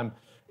happened? I'm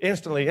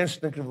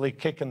instinctively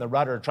kicking the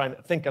rudder,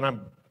 thinking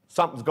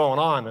something's going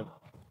on, and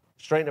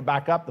straighten it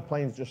back up, the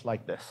plane's just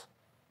like this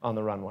on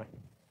the runway.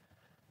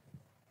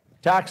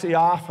 Taxi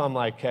off, I'm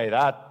like, hey,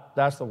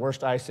 that's the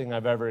worst icing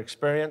I've ever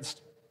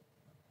experienced.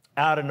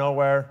 Out of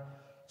nowhere,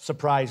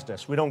 surprised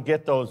us. We don't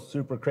get those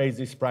super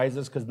crazy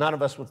surprises because none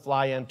of us would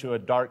fly into a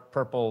dark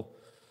purple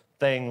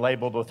thing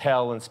labeled with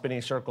hell and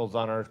spinning circles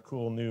on our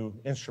cool new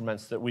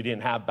instruments that we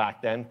didn't have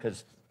back then,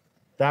 because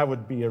that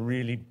would be a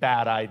really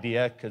bad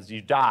idea because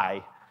you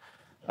die.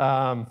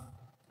 I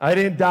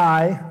didn't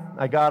die.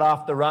 I got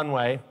off the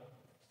runway,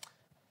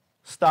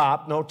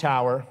 stopped, no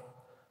tower.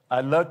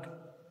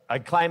 I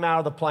climb out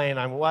of the plane.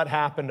 What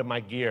happened to my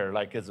gear?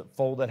 Like, is it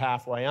folded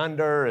halfway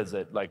under? Is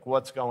it like,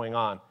 what's going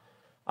on?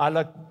 I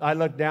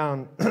look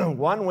down.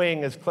 One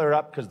wing is clear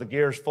up because the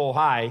gear's full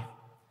high,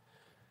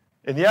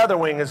 and the other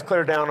wing is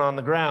clear down on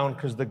the ground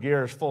because the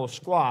gear is full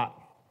squat.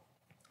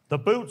 The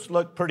boots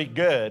look pretty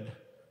good,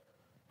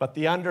 but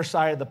the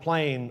underside of the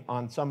plane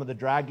on some of the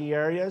draggy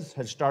areas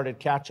has started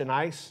catching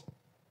ice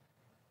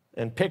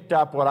and picked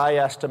up what I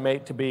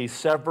estimate to be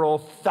several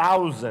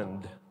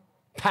thousand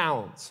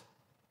pounds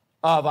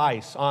of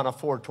ice on a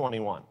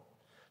 421.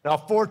 Now,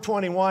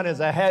 421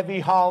 is a heavy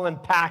hauling,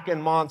 packing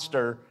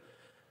monster.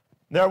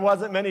 There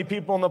wasn't many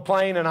people in the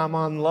plane, and I'm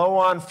low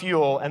on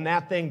fuel, and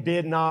that thing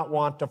did not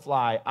want to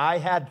fly. I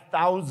had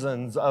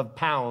thousands of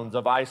pounds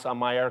of ice on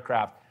my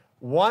aircraft.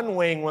 One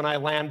wing, when I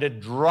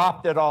landed,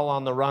 dropped it all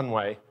on the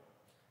runway.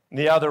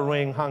 The other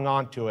wing hung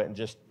onto it and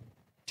just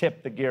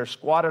tipped the gear,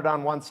 squatted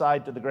on one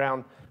side to the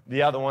ground,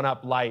 the other one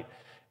up light.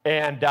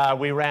 And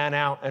we ran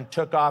out and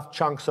took off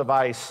chunks of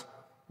ice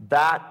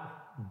that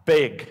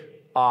big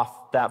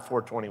off that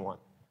 421.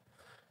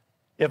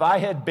 If I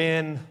had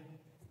been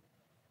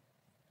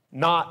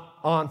not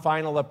on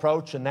final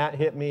approach and that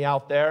hit me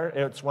out there,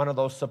 it's one of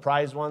those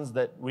surprise ones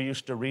that we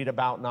used to read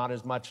about, not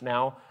as much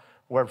now,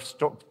 where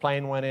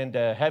plane went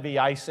into heavy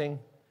icing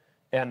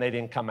and they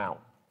didn't come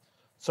out.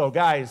 So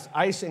guys,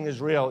 icing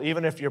is real.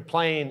 Even if your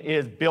plane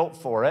is built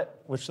for it,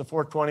 which the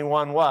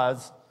 421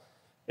 was,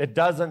 it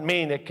doesn't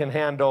mean it can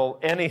handle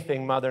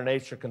anything Mother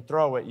Nature can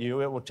throw at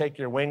you. It will take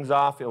your wings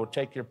off. It will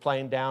take your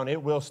plane down.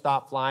 It will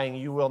stop flying.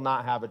 You will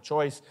not have a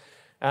choice.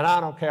 And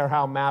I don't care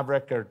how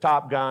maverick or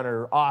Top Gun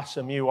or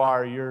awesome you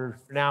are, you're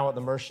now at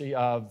the mercy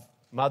of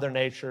Mother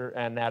Nature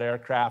and that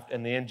aircraft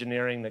and the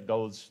engineering that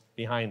goes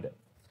behind it.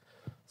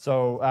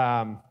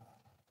 So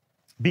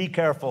be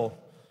careful.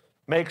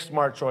 Make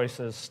smart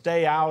choices.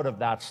 Stay out of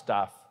that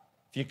stuff.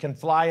 If you can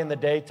fly in the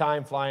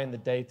daytime, fly in the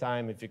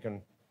daytime. If you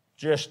can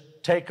just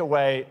take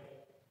away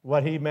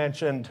what he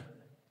mentioned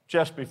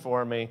just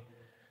before me,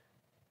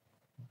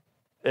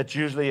 it's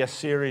usually a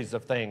series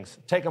of things.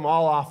 Take them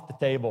all off the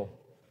table.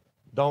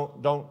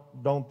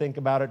 Don't think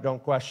about it.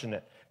 Don't question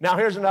it. Now,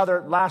 here's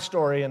another last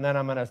story, and then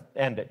I'm going to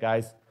end it,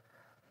 guys.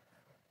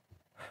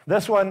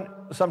 This one,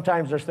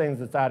 sometimes there's things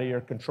that's out of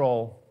your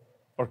control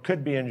or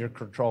could be in your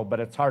control, but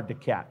it's hard to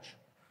catch.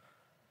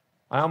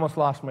 I almost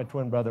lost my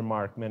twin brother,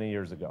 Mark, many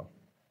years ago.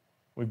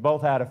 We've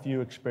both had a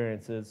few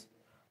experiences.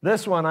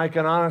 This one, I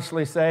can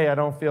honestly say, I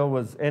don't feel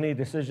was any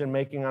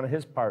decision-making on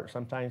his part.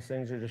 Sometimes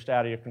things are just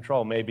out of your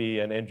control. Maybe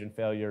an engine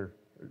failure,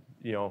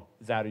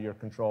 is out of your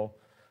control.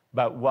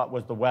 But what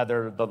was the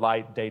weather, the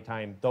light,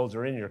 daytime, those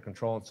are in your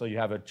control, and so you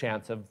have a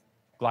chance of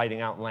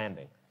gliding out and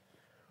landing.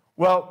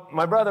 Well,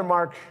 my brother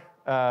Mark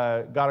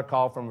got a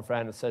call from a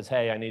friend that says,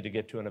 hey, I need to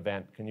get to an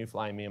event. Can you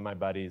fly me and my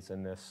buddies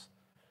in this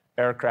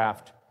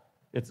aircraft?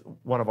 It's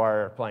one of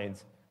our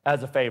airplanes,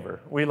 as a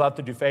favor. We love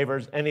to do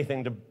favors.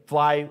 Anything to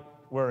fly,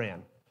 we're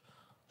in.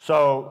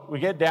 So we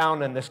get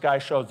down, and this guy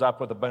shows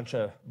up with a bunch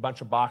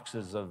of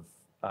boxes of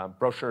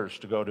brochures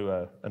to go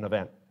to an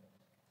event.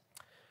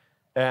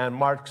 And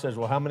Mark says,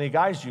 well, how many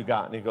guys you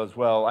got? And he goes,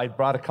 well, I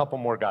brought a couple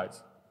more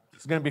guys.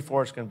 It's going to be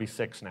 4, it's going to be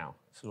 6 now.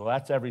 So well,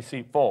 that's every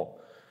seat full.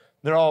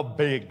 They're all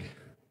big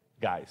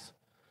guys.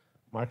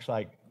 Mark's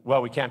like,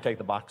 well, we can't take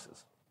the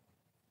boxes.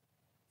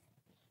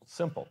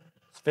 Simple.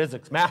 It's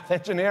physics, math,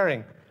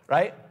 engineering,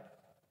 right?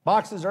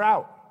 Boxes are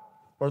out,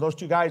 or those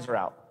 2 guys are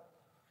out.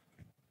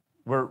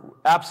 We're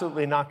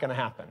absolutely not going to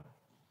happen.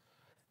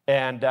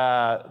 And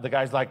the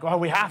guy's like, well,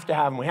 we have to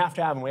have them, we have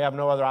to have them, we have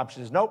no other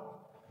options. Nope.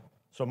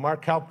 So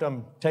Mark helped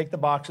them take the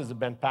boxes that had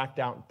been packed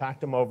out and packed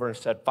them over and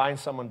said, find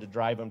someone to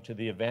drive them to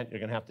the event. You're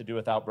going to have to do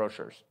without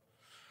brochures.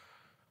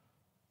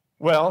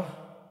 Well,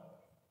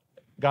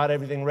 got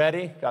everything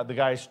ready, got the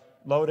guys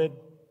loaded,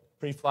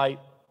 pre-flight,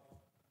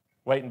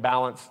 weight and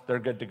balance, they're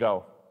good to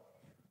go.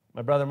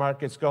 My brother Mark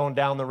gets going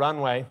down the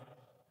runway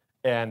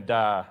and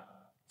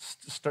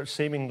starts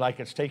seeming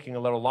like it's taking a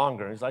little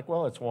longer. He's like,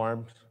 well, it's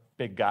warm,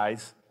 big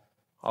guys,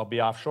 I'll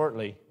be off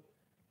shortly.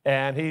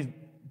 And he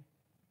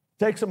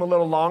takes him a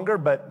little longer,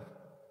 but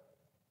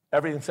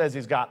everything says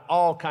he's got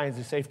all kinds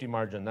of safety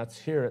margin. That's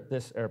here at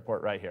this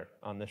airport right here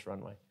on this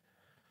runway.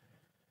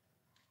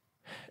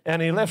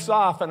 And he lifts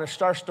off and it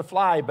starts to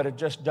fly, but it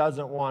just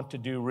doesn't want to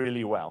do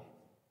really well.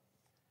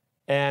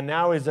 And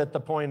now he's at the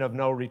point of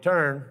no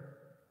return,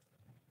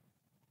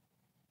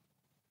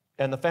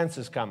 and the fence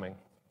is coming.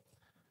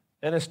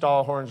 And his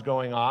stall horn's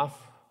going off,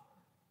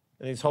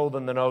 and he's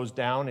holding the nose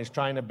down. He's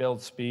trying to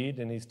build speed,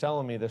 and he's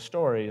telling me the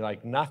story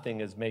like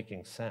nothing is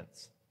making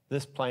sense.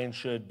 This plane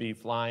should be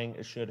flying.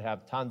 It should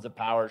have tons of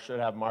power, should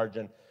have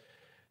margin.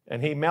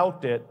 And he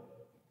milked it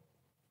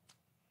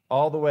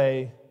all the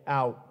way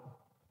out,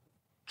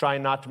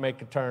 trying not to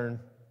make a turn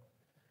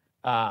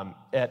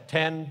at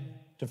 10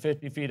 to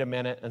 50 feet a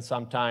minute and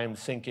sometimes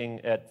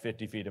sinking at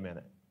 50 feet a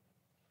minute.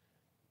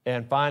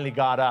 And finally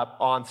got up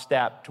on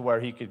step to where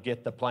he could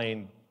get the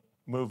plane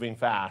moving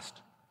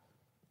fast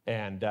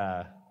and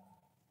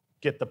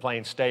get the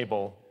plane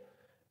stable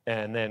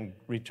and then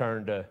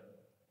return to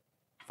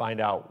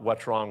find out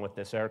what's wrong with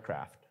this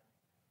aircraft.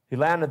 He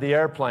landed the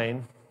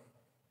airplane,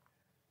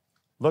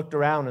 looked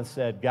around and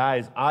said,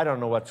 guys, I don't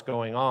know what's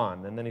going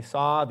on. And then he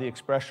saw the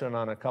expression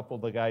on a couple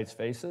of the guys'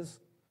 faces.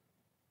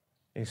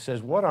 He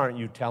says, what aren't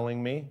you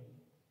telling me?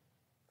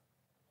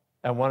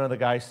 And one of the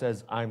guys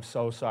says, I'm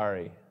so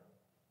sorry.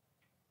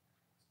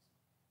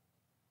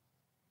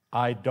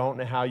 I don't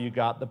know how you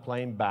got the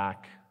plane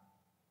back.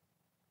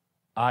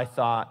 I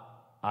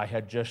thought I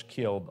had just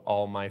killed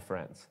all my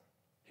friends.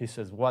 He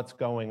says, what's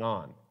going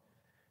on?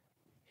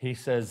 He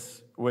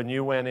says, when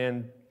you went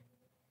in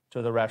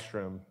to the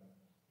restroom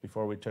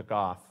before we took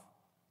off,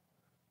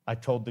 I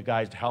told the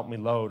guys to help me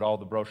load all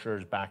the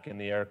brochures back in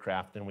the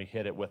aircraft, and we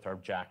hit it with our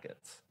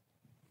jackets.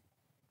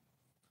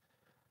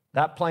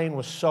 That plane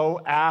was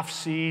so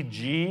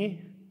AFC-G,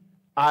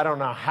 I don't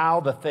know how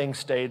the thing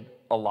stayed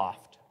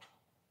aloft.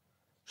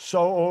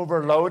 So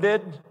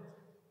overloaded,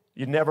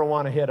 you never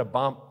want to hit a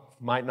bump,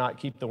 might not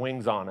keep the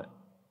wings on it.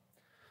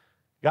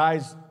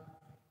 Guys,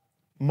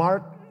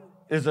 Mark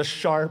is a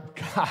sharp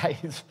guy.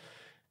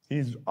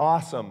 He's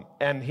awesome,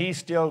 and he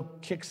still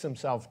kicks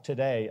himself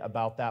today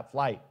about that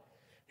flight.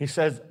 He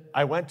says,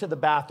 I went to the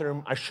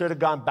bathroom, I should have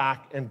gone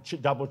back and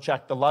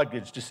double-checked the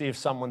luggage to see if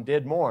someone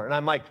did more. And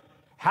I'm like,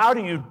 how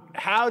do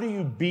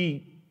you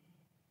beat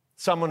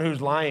someone who's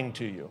lying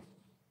to you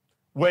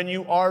when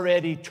you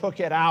already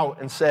took it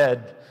out and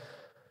said,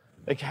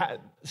 like,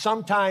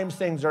 sometimes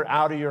things are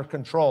out of your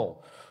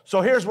control.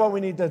 So here's what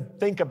we need to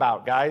think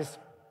about, guys.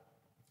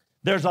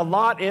 There's a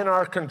lot in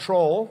our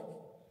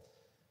control,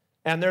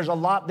 and there's a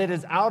lot that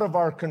is out of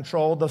our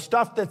control. The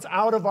stuff that's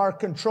out of our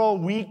control,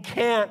 we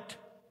can't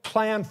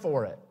plan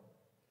for it.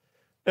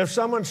 If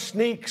someone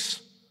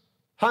sneaks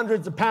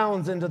hundreds of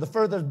pounds into the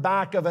furthest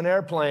back of an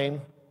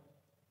airplane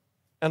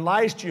and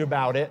lies to you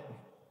about it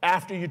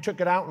after you took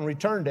it out and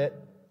returned it,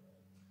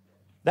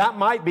 that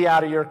might be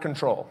out of your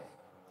control.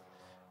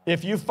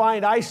 If you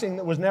find icing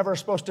that was never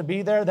supposed to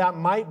be there, that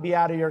might be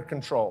out of your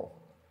control.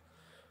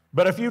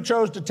 But if you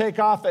chose to take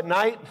off at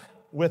night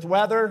with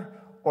weather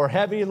or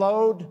heavy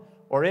load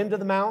or into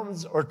the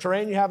mountains or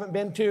terrain you haven't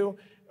been to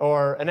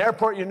or an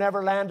airport you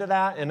never landed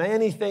at and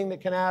anything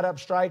that can add up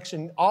strikes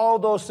and all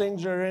those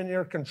things are in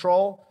your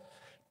control,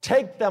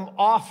 take them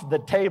off the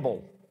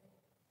table.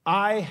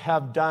 I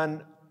have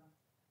done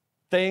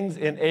things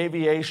in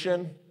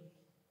aviation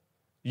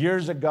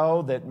years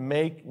ago that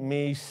make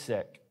me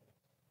sick.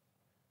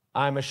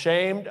 I'm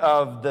ashamed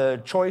of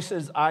the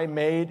choices I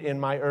made in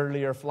my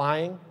earlier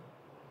flying.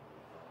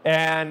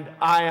 And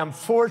I am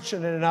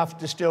fortunate enough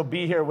to still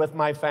be here with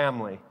my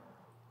family.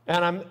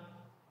 And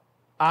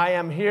I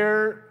am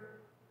here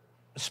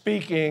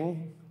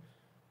speaking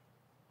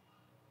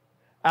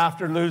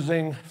after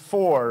losing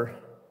 4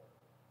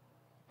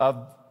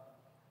 of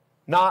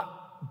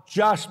not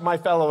just my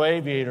fellow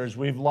aviators.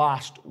 We've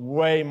lost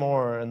way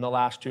more in the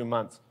last 2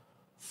 months.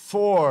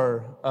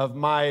 4 of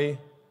my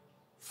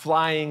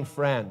flying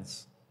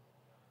friends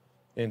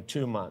in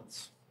 2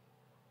 months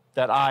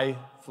that I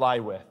fly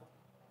with.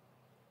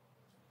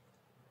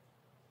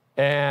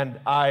 And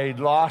I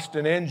lost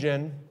an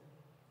engine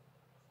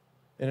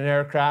in an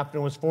aircraft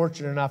and was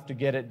fortunate enough to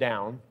get it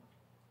down.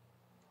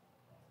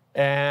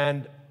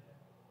 And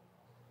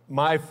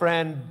my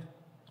friend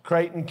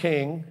Creighton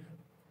King,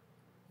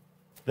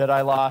 that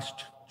I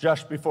lost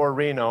just before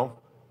Reno,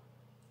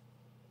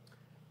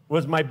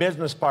 was my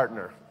business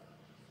partner.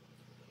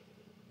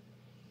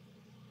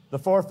 The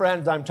 4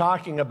 friends I'm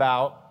talking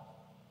about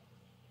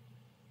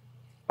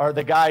are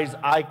the guys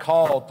I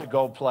called to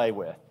go play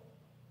with.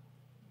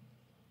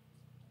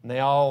 And they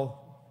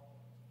all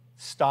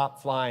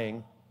stopped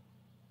flying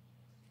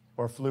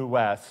or flew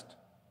west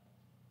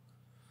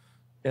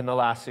in the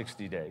last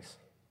 60 days.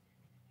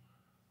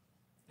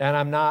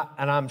 And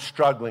I'm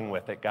struggling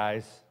with it,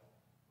 guys.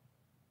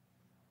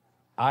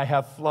 I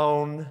have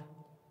flown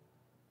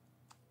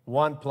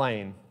one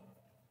plane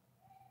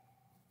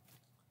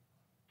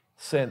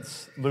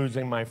since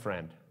losing my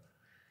friend.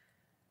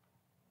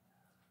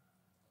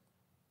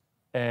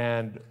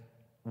 And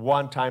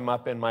one time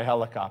up in my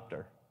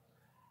helicopter.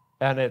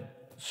 And it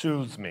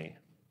soothes me.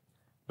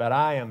 But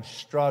I am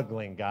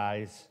struggling,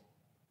 guys.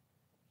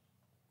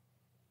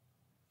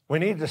 We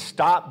need to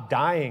stop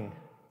dying.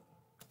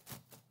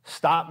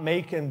 Stop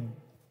making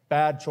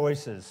bad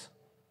choices.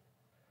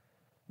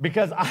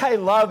 Because I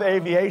love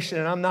aviation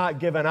and I'm not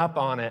giving up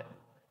on it.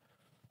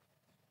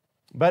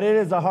 But it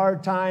is a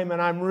hard time, and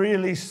I'm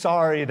really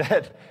sorry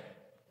that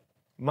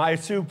my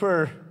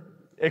super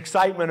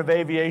excitement of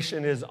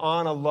aviation is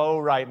on a low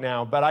right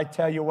now. But I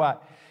tell you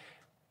what,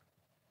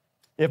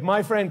 if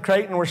my friend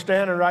Creighton were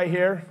standing right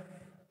here,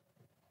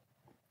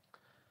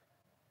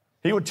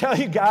 he would tell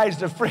you guys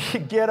to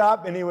freaking get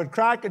up, and he would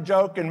crack a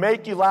joke and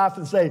make you laugh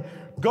and say,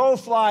 go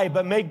fly,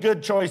 but make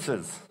good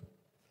choices.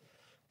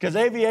 Because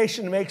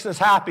aviation makes us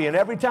happy, and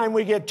every time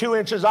we get 2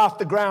 inches off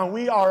the ground,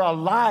 we are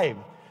alive.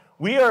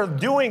 We are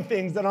doing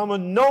things that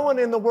almost no one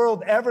in the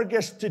world ever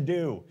gets to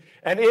do.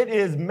 And it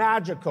is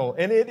magical,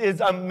 and it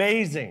is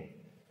amazing.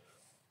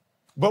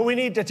 But we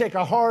need to take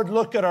a hard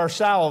look at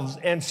ourselves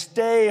and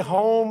stay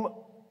home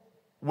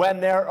when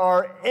there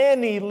are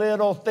any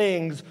little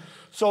things,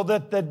 so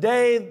that the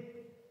day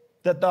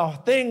that the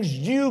things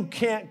you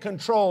can't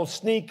control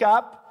sneak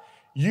up,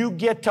 you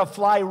get to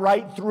fly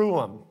right through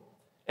them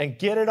and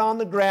get it on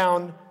the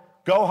ground,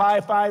 go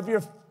high-five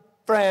your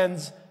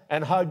friends,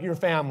 and hug your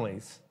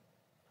families.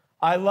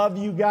 I love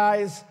you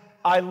guys.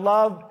 I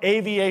love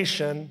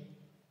aviation.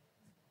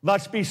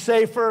 Let's be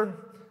safer.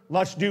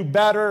 Let's do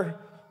better.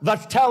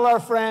 Let's tell our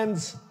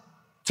friends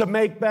to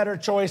make better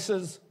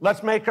choices.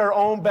 Let's make our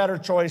own better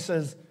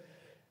choices.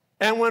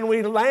 And when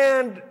we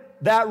land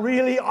that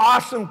really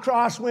awesome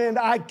crosswind,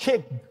 I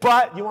kick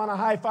butt. You want to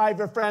high-five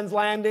your friends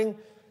landing?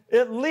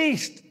 At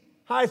least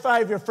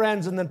high-five your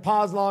friends and then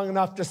pause long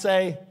enough to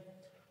say,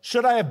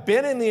 should I have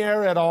been in the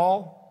air at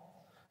all?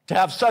 To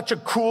have such a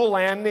cool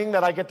landing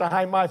that I get to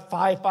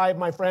high-five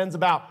my friends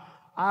about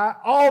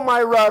all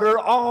my rudder,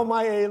 all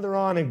my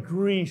aileron, and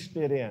greased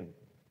it in.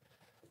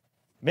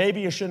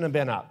 Maybe you shouldn't have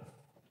been up.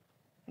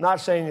 I'm not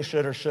saying you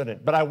should or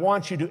shouldn't, but I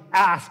want you to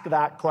ask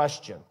that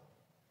question.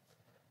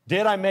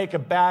 Did I make a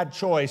bad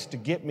choice to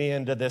get me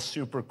into this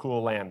super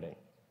cool landing?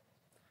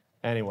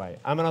 Anyway,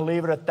 I'm going to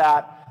leave it at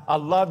that. I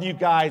love you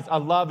guys. I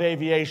love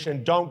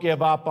aviation. Don't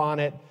give up on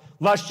it.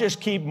 Let's just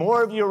keep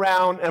more of you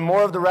around and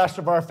more of the rest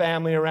of our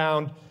family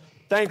around.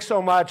 Thanks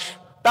so much.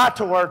 Back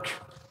to work.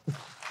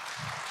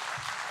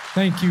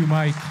 Thank you,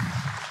 Mike.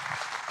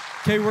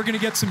 Okay, we're going to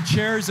get some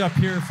chairs up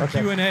here for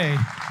Q&A.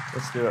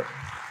 Let's do it.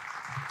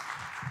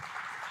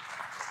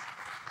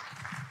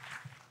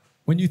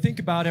 When you think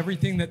about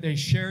everything that they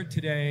shared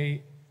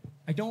today,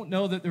 I don't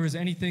know that there was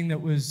anything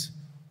that was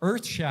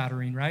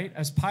earth-shattering, right?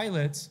 As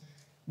pilots,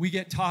 we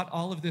get taught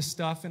all of this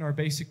stuff in our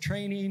basic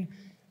training.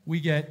 We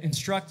get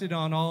instructed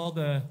on all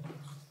the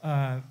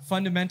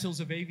fundamentals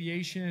of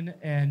aviation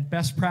and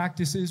best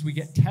practices. We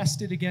get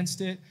tested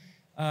against it.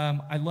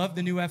 I love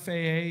the new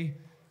FAA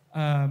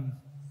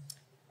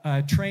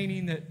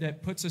training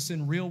that puts us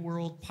in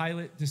real-world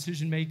pilot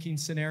decision-making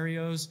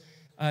scenarios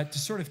to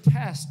sort of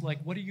test, like,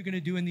 what are you going to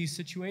do in these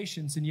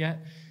situations? And yet,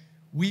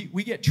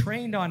 we get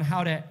trained on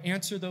how to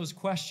answer those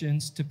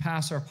questions to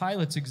pass our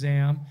pilot's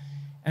exam.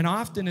 And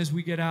often as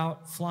we get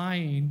out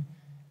flying,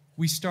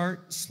 we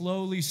start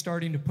slowly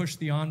starting to push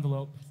the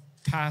envelope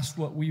past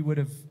what we would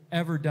have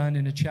ever done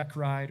in a check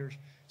ride or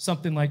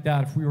something like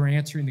that if we were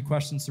answering the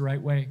questions the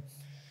right way.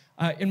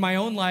 In my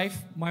own life,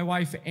 my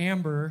wife,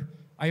 Amber,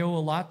 I owe a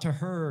lot to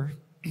her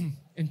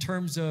in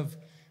terms of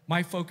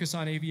my focus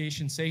on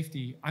aviation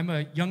safety. I'm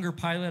a younger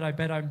pilot. I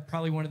bet I'm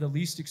probably one of the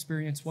least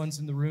experienced ones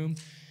in the room.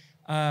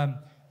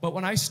 But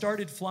when I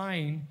started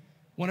flying,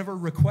 one of her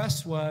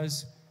requests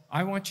was,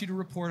 I want you to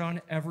report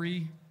on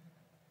every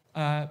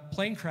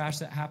plane crash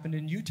that happened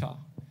in Utah.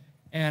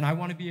 And I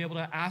want to be able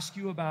to ask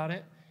you about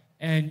it,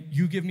 and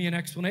you give me an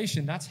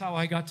explanation. That's how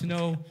I got to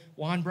know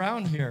Juan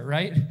Brown here,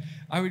 right?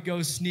 I would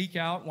go sneak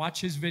out,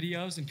 watch his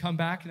videos, and come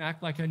back and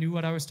act like I knew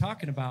what I was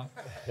talking about.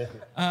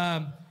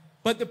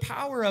 But the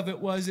power of it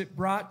was it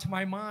brought to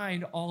my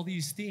mind all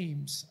these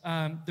themes.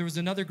 There was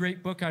another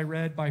great book I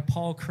read by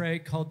Paul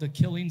Craig called The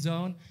Killing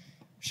Zone.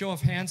 Show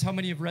of hands, how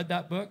many have read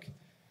that book?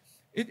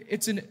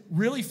 It's a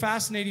really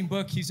fascinating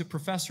book. He's a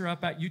professor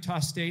up at Utah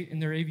State in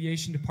their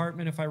aviation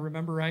department, if I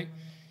remember right.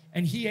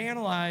 And he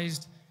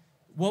analyzed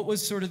what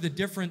was sort of the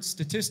difference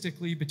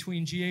statistically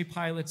between GA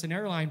pilots and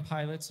airline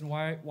pilots, and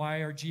why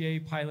are GA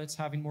pilots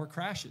having more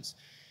crashes.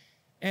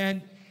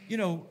 And, you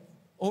know,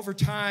 over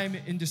time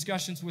in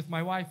discussions with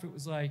my wife, it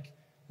was like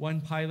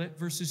one pilot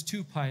versus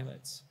two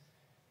pilots,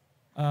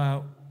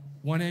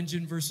 one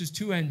engine versus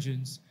two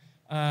engines.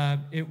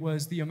 It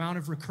was the amount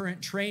of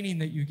recurrent training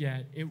that you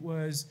get. It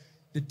was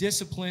the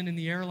discipline in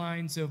the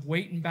airlines of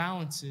weight and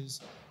balances,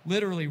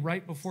 literally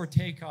right before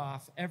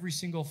takeoff, every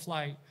single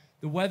flight,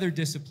 the weather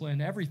discipline,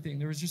 everything.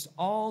 There was just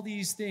all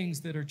these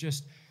things that are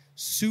just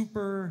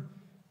super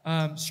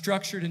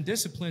structured and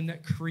disciplined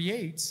that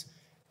creates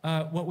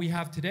what we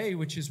have today,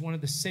 which is one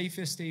of the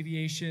safest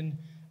aviation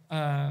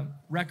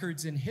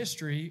records in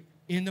history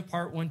in the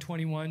Part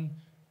 121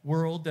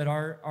 world that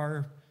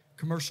our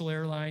commercial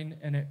airline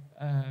and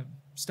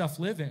stuff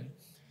live in.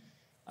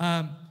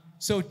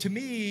 So to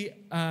me,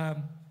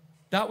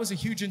 that was a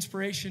huge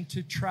inspiration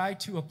to try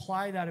to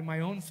apply that in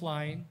my own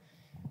flying.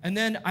 And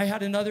then I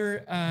had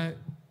another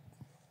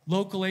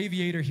local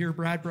aviator here,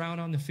 Brad Brown,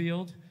 on the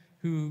field,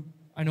 who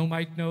I know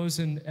Mike knows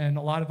and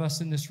a lot of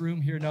us in this room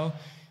here know.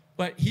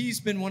 But he's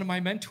been one of my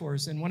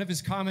mentors. And one of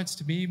his comments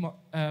to me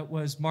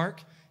was,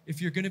 Mark,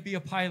 if you're going to be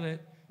a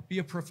pilot, be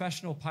a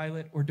professional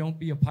pilot or don't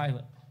be a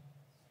pilot.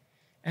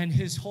 And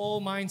his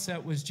whole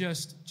mindset was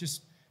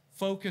just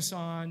focus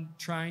on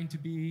trying to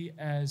be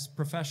as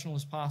professional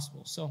as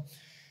possible. So,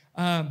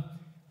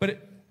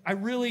 I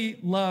really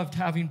loved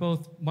having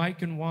both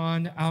Mike and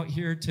Juan out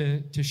here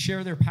to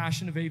share their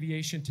passion of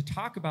aviation, to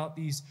talk about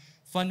these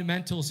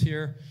fundamentals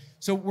here.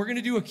 So we're going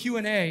to do a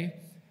Q&A,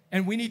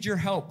 and we need your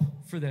help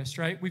for this,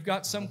 right? We've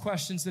got some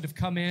questions that have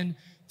come in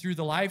through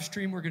the live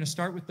stream. We're going to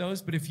start with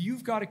those. But if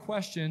you've got a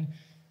question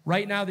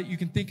right now that you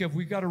can think of,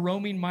 we've got a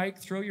roaming mic.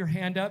 Throw your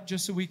hand up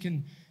just so we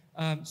can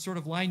sort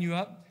of line you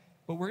up.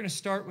 But we're going to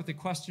start with a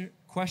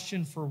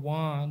question for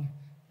Juan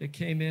that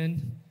came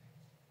in.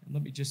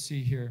 Let me just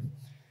see here.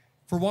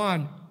 For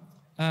Juan,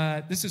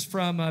 this is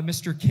from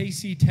Mr.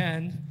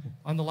 KC10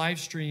 on the live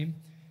stream.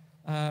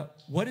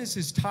 What is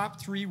his top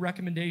 3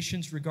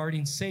 recommendations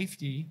regarding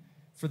safety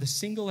for the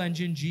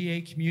single-engine GA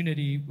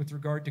community with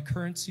regard to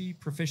currency,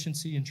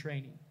 proficiency, and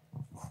training?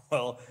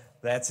 Well,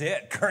 that's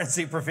it.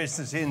 Currency,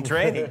 proficiency, and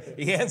training.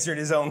 He answered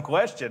his own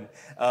question.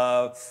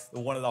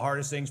 One of the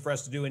hardest things for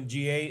us to do in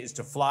GA is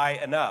to fly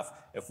enough.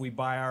 If we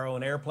buy our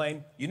own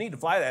airplane, you need to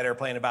fly that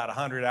airplane about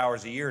 100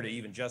 hours a year to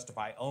even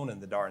justify owning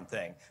the darn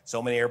thing.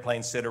 So many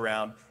airplanes sit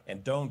around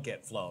and don't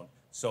get flown.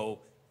 So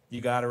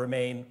you got to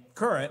remain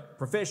current,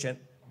 proficient,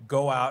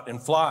 go out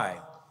and fly.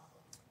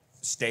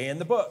 Stay in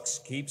the books,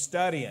 keep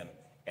studying.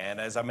 And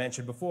as I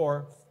mentioned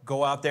before,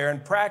 go out there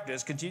and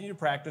practice, continue to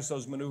practice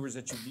those maneuvers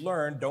that you've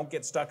learned. Don't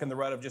get stuck in the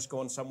rut of just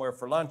going somewhere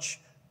for lunch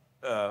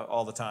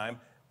all the time,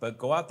 but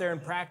go out there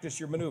and practice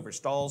your maneuvers,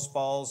 stalls,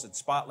 falls, and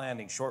spot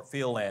landings, short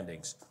field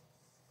landings.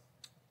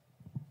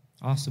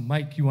 Awesome.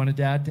 Mike, you wanted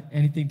to add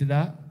anything to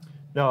that?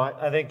 No,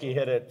 I think you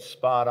hit it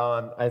spot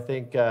on. I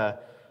think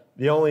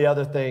the only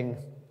other thing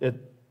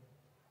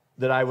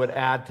that I would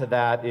add to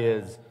that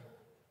is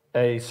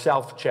a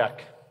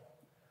self-check,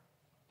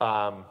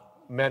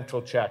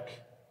 mental check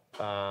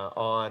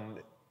on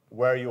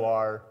where you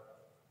are,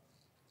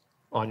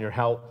 on your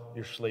health,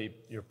 your sleep,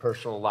 your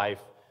personal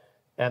life,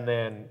 and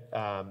then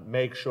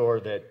make sure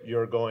that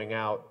you're going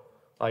out,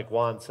 like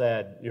Juan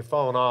said, your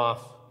phone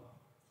off.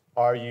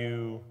 Are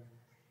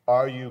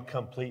you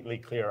completely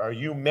clear? Are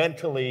you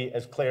mentally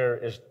as clear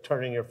as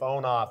turning your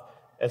phone off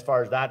as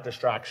far as that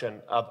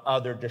distraction of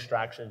other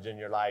distractions in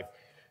your life?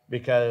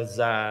 Because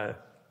I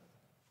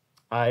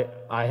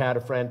had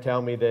a friend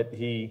tell me that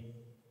he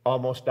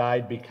almost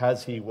died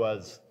because he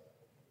was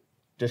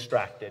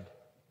distracted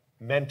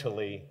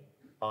mentally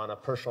on a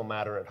personal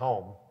matter at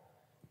home.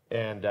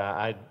 And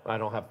I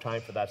don't have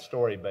time for that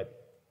story,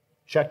 but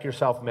check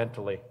yourself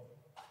mentally.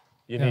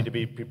 You need to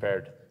be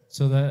prepared.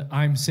 So the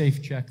I'm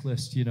safe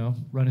checklist, you know,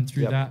 running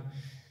through that.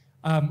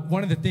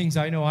 One of the things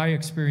I know I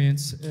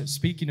experience,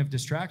 speaking of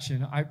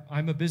distraction,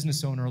 I'm a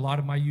business owner. A lot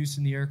of my use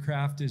in the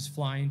aircraft is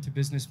flying to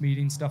business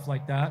meetings, stuff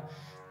like that.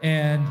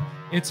 And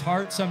it's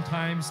hard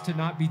sometimes to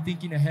not be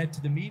thinking ahead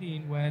to the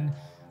meeting when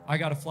I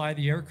got to fly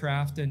the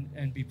aircraft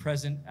and be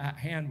present at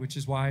hand, which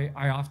is why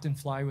I often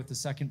fly with the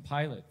second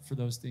pilot for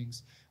those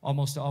things,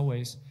 almost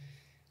always.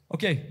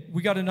 Okay,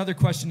 we got another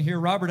question here.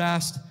 Robert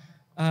asked,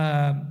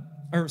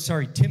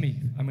 Timmy,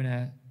 I'm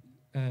going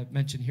to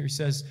mention here,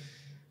 says,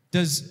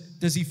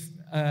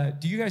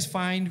 do you guys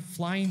find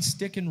flying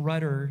stick and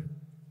rudder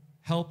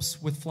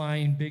helps with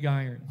flying big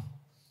iron?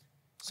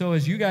 So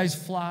as you guys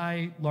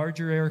fly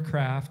larger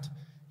aircraft,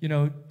 you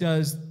know,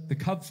 does the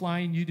Cub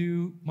flying you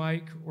do,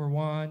 Mike or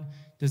Juan,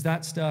 does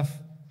that stuff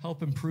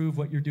help improve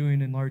what you're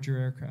doing in larger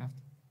aircraft?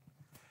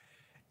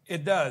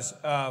 It does.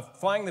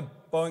 Flying the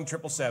Boeing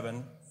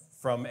 777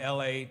 from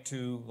LA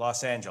to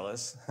Los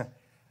Angeles,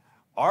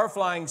 our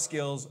flying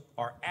skills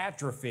are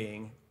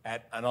atrophying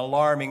at an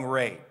alarming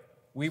rate.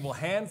 We will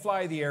hand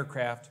fly the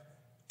aircraft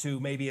to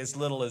maybe as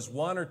little as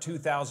 1,000 or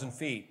 2,000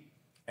 feet.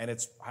 And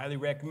it's highly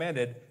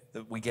recommended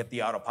that we get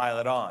the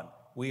autopilot on.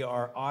 We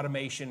are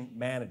automation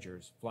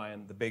managers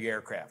flying the big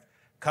aircraft.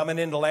 Coming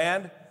into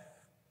land,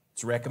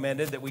 it's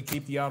recommended that we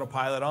keep the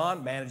autopilot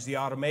on, manage the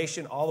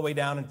automation all the way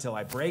down until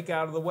I break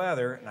out of the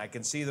weather and I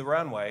can see the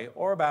runway,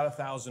 or about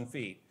 1,000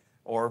 feet,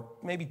 or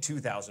maybe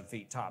 2,000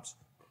 feet tops.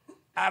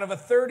 Out of a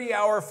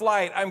 30-hour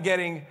flight, I'm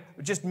getting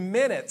just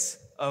minutes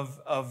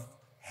of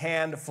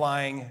hand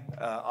flying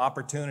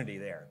opportunity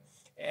there.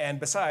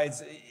 And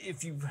besides,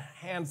 if you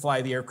hand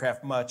fly the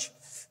aircraft much,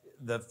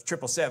 the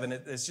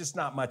 777, there's just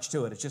not much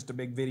to it. It's just a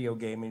big video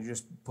game, and you're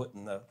just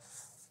putting the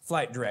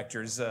flight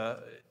directors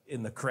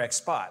in the correct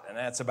spot, and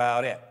that's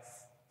about it.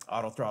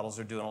 Auto throttles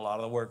are doing a lot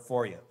of the work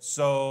for you.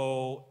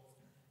 So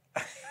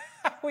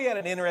we had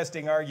an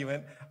interesting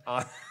argument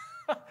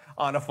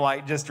on a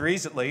flight just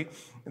recently.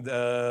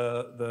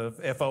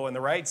 The FO in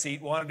the right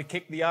seat wanted to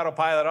kick the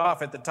autopilot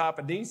off at the top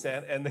of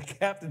descent, and the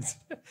captain's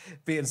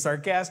being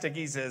sarcastic.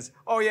 He says,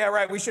 "Oh yeah,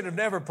 right, we should have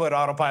never put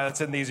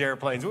autopilots in these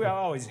airplanes. We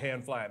always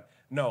hand fly them."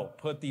 No,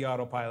 put the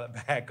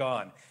autopilot back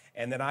on.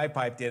 And then I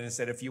piped in and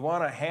said, if you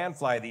want to hand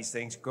fly these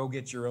things, go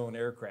get your own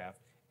aircraft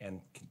and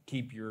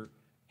keep your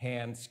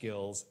hand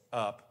skills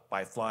up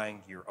by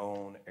flying your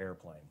own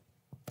airplane.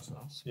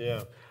 So.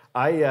 Yeah,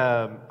 I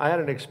had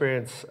an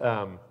experience.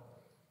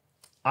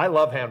 I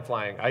love hand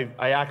flying.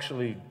 I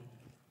actually,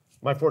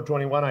 my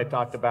 421 I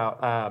talked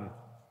about,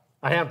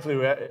 I hand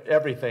flew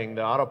everything.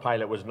 The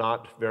autopilot was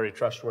not very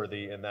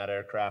trustworthy in that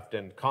aircraft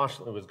and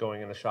constantly was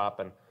going in the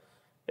shop.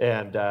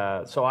 And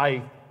so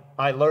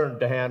I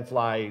learned to hand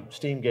fly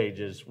steam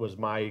gauges, was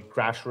my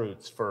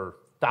grassroots for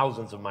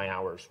thousands of my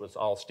hours, was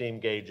all steam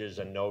gauges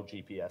and no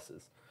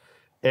GPSs.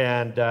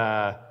 And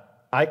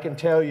I can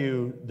tell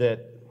you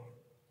that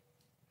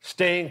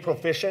staying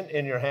proficient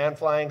in your hand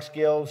flying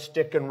skills,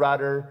 stick and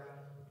rudder,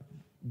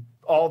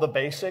 all the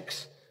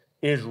basics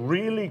is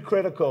really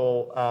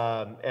critical.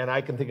 And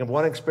I can think of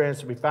one experience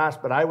to be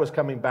fast, but I was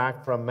coming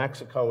back from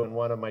Mexico in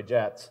one of my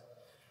jets,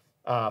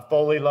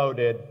 fully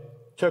loaded,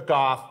 took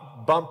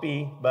off,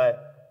 bumpy,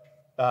 but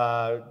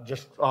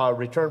just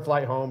return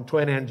flight home,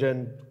 twin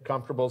engine,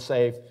 comfortable,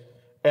 safe.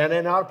 And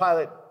then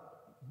autopilot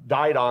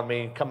died on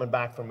me coming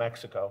back from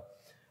Mexico.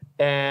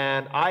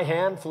 And I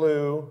hand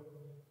flew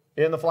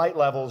in the flight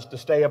levels to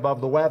stay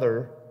above the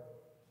weather.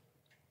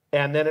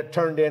 And then it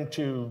turned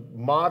into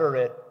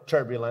moderate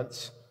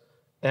turbulence.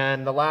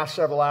 And the last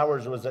several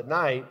hours was at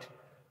night.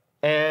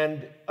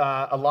 And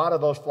a lot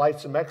of those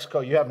flights in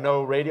Mexico, you have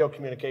no radio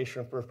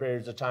communication for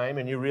periods of time,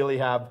 and you really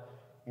have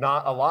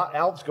not a lot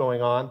else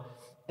going on.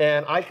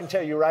 And I can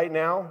tell you right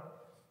now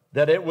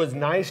that it was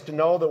nice to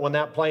know that when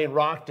that plane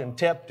rocked and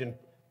tipped, and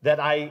that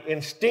I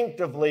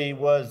instinctively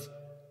was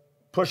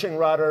pushing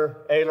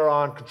rudder,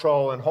 aileron,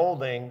 control, and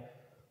holding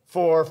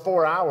for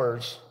 4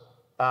 hours,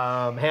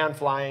 hand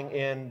flying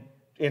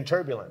in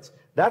turbulence.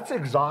 That's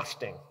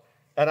exhausting.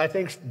 And I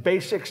think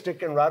basic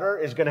stick and rudder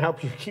is going to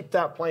help you keep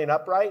that plane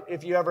upright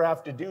if you ever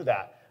have to do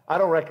that. I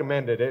don't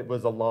recommend it. It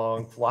was a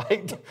long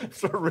flight.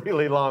 It's a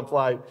really long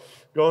flight.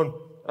 Going,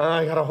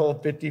 I got to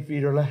hold 50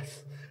 feet or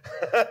less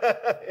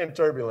in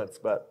turbulence.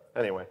 But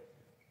anyway.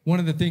 One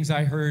of the things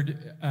I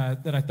heard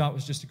that I thought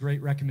was just a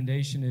great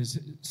recommendation is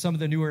some of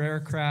the newer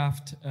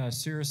aircraft,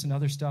 Cirrus and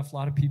other stuff, a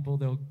lot of people,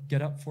 they'll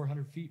get up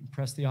 400 feet and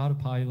press the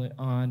autopilot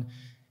on.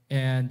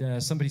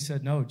 And somebody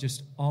said, no,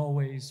 just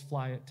always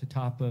fly it to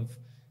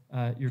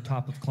your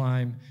top of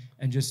climb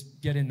and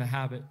just get in the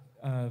habit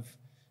of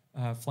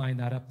flying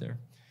that up there.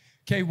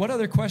 Okay, what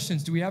other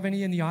questions? Do we have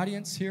any in the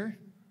audience here?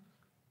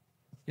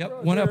 Yep,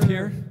 Roger, one up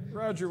here.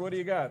 Roger, what do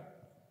you got?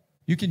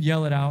 You can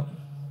yell it out.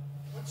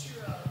 What's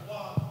your,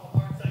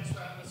 Mark, thanks for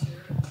having us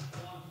here.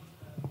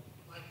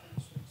 Mike,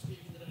 thanks for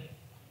speaking today.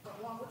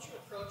 But Juan, what's your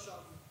approach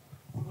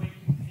on the way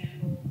you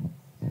handle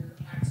your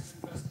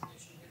accident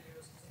investigation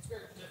videos? Because it's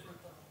very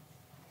different than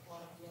a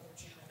lot of the other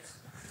channels.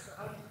 So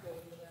how do you go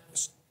into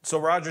that? So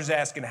Roger's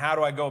asking, how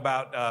do I go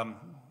about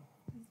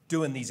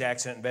doing these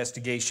accident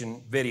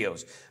investigation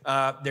videos?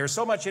 There's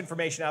so much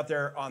information out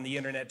there on the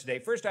internet today.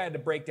 First, I had to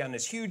break down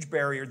this huge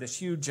barrier, this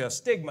huge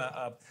stigma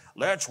of,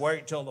 let's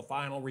wait till the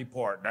final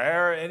report.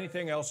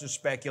 Anything else is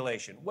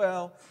speculation.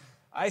 Well,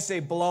 I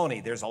say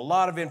baloney. There's a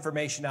lot of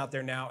information out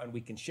there now, and we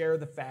can share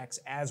the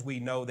facts as we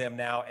know them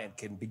now and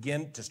can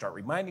begin to start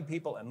reminding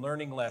people and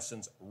learning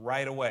lessons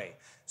right away.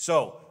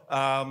 So,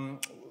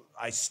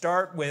 I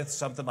start with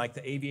something like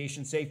the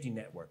Aviation Safety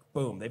Network.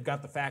 Boom, they've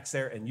got the facts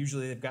there, and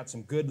usually they've got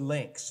some good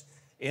links.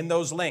 In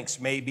those links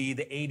may be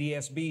the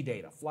ADS-B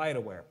data,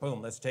 FlightAware.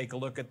 Boom, let's take a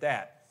look at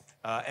that.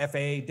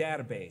 FAA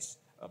database,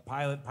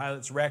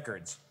 pilot's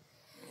records.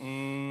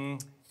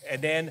 And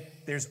then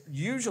there's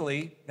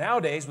usually,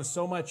 nowadays with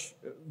so much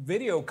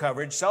video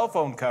coverage, cell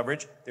phone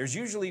coverage, there's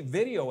usually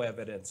video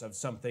evidence of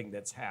something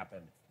that's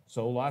happened.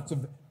 So lots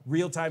of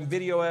real-time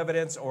video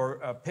evidence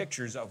or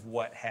pictures of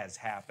what has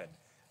happened.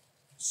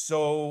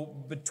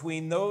 So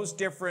between those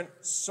different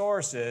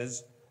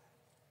sources,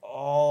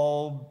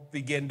 I'll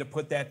begin to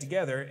put that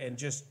together and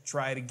just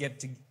try to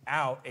get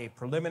out a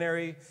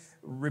preliminary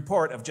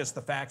report of just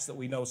the facts that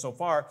we know so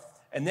far.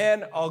 And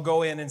then I'll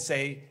go in and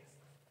say,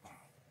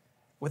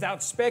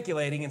 without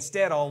speculating,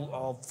 instead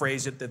I'll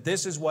phrase it that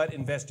this is what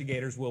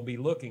investigators will be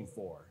looking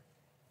for,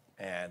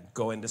 and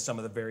go into some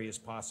of the various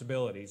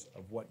possibilities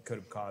of what could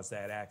have caused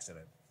that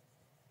accident.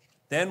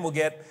 Then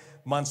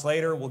months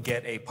later, we'll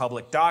get a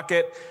public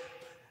docket.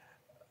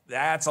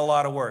 That's a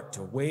lot of work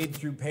to wade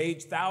through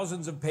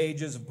thousands of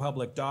pages of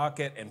public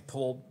docket and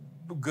pull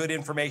good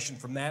information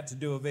from that to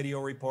do a video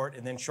report.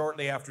 And then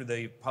shortly after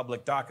the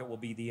public docket will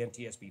be the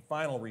NTSB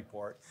final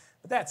report.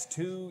 But that's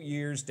 2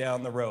 years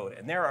down the road.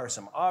 And there are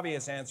some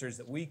obvious answers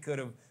that we could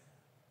have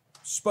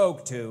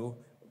spoke to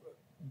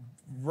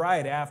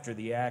right after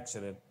the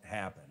accident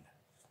happened.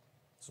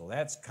 So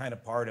that's kind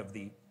of part of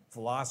the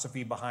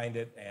philosophy behind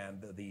it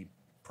and the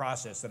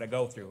process that I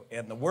go through.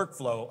 And the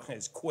workflow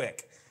is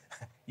quick.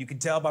 You can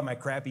tell by my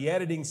crappy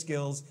editing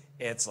skills,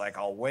 it's like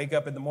I'll wake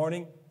up in the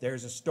morning,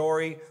 there's a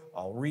story,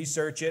 I'll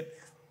research it,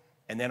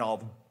 and then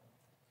I'll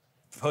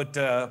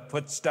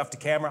put stuff to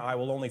camera. I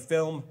will only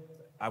film,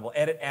 I will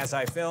edit as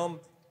I film,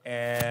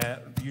 and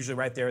usually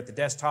right there at the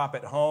desktop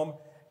at home,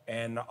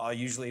 and I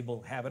usually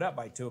will have it up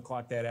by 2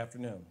 o'clock that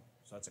afternoon.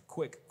 So that's a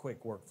quick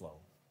workflow.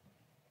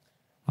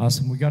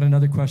 Awesome. We got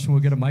another question.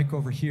 We'll get a mic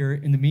over here.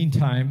 In the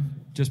meantime,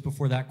 just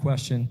before that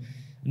question,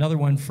 another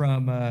one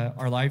from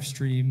our live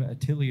stream,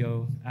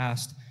 Attilio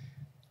asked,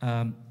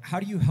 how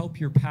do you help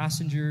your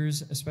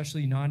passengers,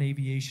 especially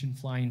non-aviation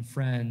flying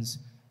friends,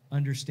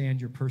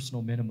 understand your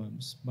personal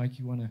minimums? Mike,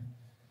 you want to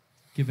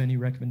give any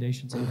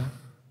recommendations on that?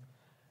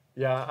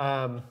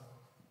 Yeah,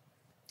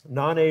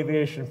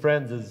 non-aviation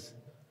friends is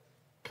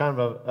kind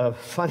of a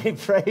funny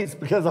phrase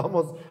because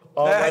almost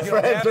all my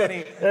friends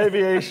are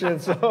aviation.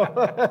 So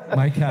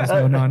Mike has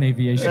no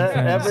non-aviation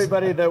friends.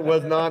 Everybody that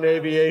was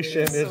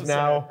non-aviation is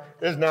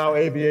now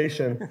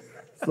aviation.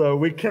 So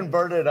we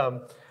converted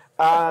them.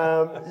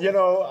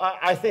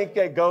 I think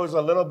it goes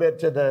a little bit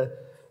to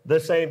the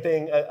same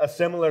thing, a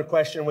similar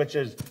question, which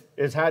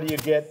is how do you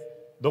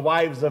get the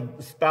wives of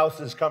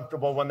spouses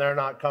comfortable when they're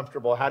not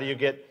comfortable? How do you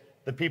get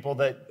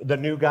the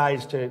new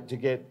guys to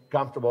get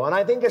comfortable? And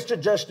I think it's to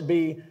just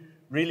be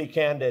really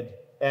candid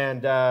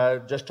and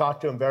just talk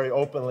to them very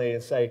openly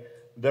and say,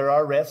 there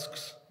are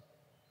risks.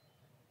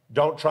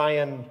 Don't try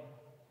and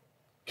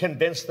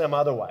convince them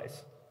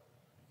otherwise.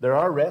 There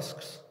are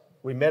risks.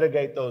 We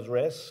mitigate those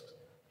risks.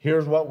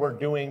 Here's what we're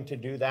doing to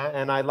do that.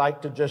 And I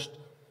like to just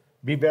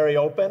be very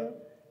open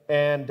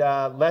and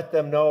let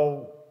them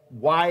know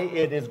why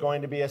it is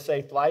going to be a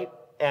safe flight.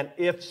 And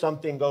if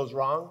something goes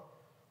wrong,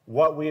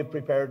 what we have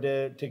prepared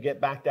to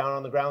get back down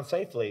on the ground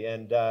safely.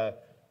 And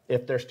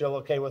if they're still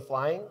okay with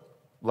flying,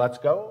 let's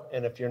go.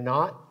 And if you're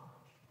not,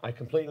 I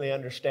completely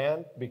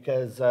understand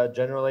because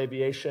general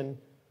aviation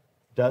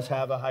does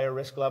have a higher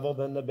risk level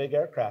than the big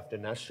aircraft.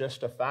 And that's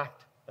just a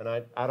fact. And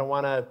I don't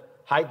want to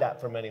hide that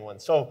from anyone.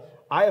 So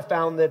I have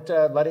found that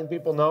letting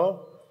people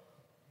know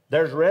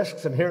there's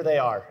risks and here they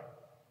are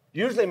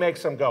usually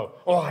makes them go,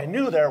 oh, I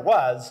knew there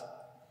was,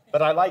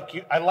 but I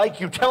like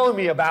you telling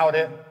me about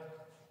it.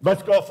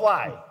 Let's go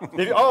fly.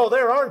 Oh,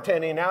 there aren't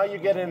any. Now you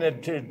get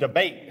into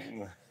debate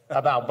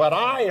about, but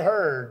I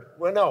heard,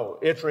 well, no,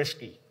 it's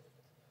risky.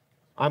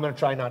 I'm going to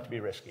try not to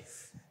be risky.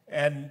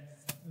 And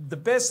the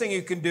best thing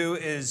you can do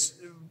is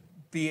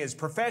be as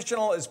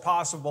professional as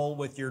possible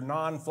with your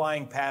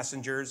non-flying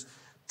passengers.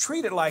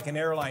 Treat it like an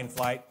airline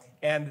flight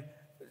and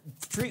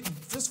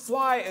just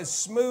fly as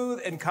smooth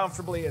and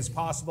comfortably as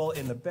possible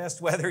in the best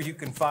weather you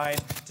can find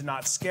to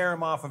not scare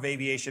them off of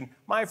aviation.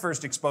 My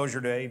first exposure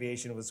to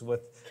aviation was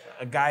with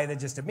a guy that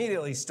just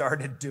immediately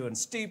started doing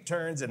steep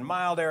turns and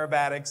mild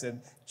aerobatics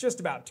and just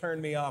about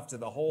turned me off to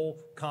the whole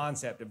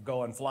concept of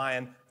going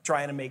flying,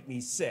 trying to make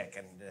me sick.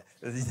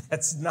 And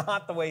that's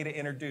not the way to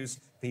introduce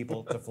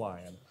people to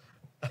flying.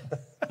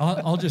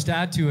 I'll just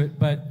add to it,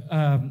 but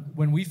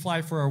when we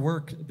fly for our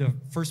work, the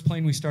first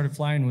plane we started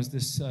flying was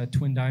this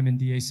Twin Diamond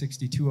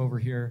DA-62 over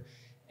here.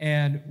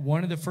 And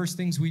one of the first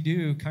things we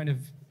do, kind of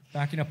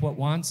backing up what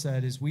Juan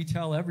said, is we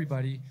tell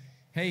everybody,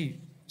 hey,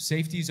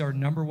 safety is our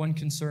 #1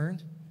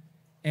 concern.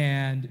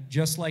 And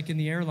just like in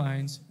the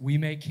airlines, we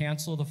may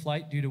cancel the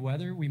flight due to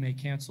weather, we may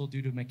cancel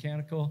due to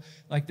mechanical,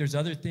 like there's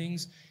other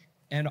things.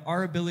 And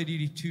our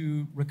ability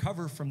to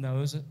recover from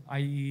those,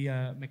 i.e.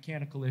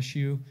 mechanical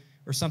issue,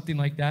 or something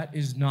like that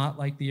is not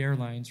like the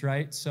airlines,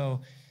 right?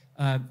 So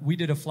we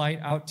did a flight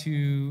out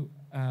to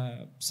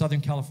Southern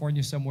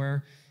California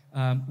somewhere,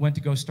 went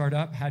to go start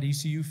up, had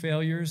ECU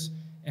failures,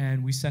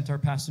 and we sent our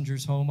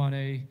passengers home on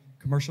a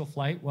commercial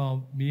flight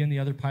while me and the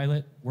other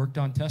pilot worked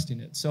on testing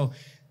it. So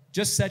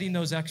just setting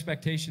those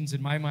expectations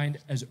in my mind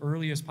as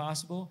early as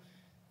possible,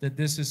 that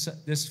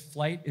this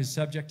flight is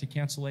subject to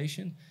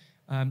cancellation.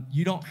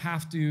 You don't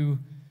have to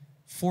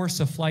force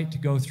a flight to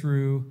go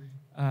through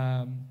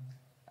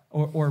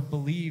or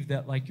believe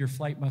that like your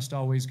flight must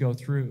always go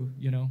through,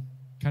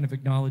 kind of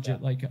acknowledge it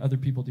like other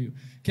people do.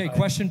 Okay,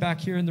 question back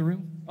here in the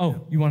room.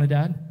 Oh, you wanted to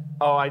add?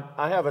 Oh,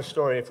 I have a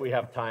story if we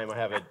have time. I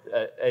have an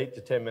 8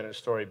 to 10 minute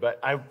story, but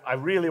I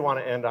really want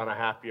to end on a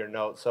happier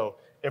note. So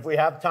If we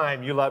have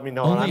time, you let me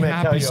know. Only I'm gonna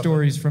happy tell you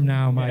stories from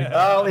now, Mike.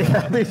 Only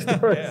happy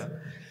stories.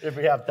 If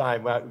we have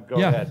time, go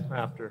ahead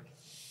after.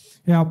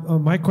 Yeah,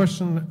 my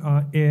question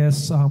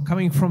is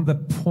coming from the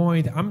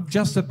point, I'm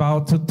just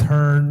about to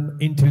turn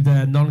into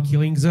the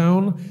non-killing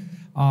zone.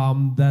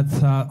 That's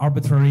an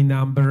arbitrary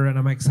number, and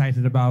I'm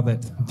excited about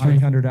it.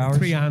 300 hours?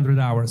 300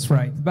 hours,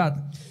 right. But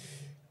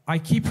I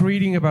keep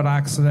reading about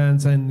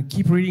accidents and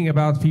keep reading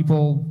about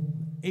people,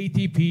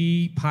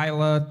 ATP,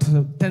 pilot,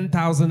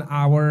 10,000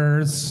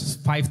 hours,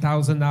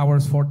 5,000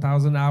 hours,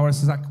 4,000 hours.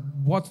 It's like,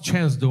 what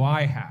chance do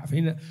I have?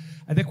 And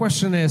the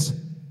question is,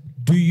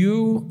 do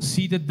you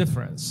see the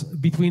difference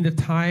between the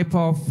type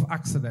of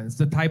accidents,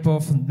 the type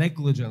of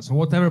negligence, or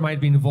whatever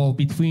might be involved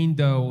between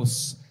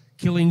those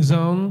killing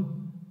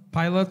zone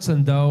pilots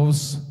and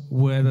those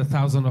with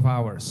 1,000 of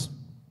hours?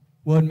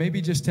 Well, and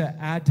maybe just to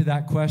add to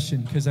that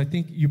question, because I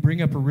think you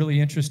bring up a really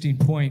interesting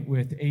point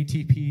with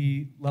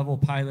ATP level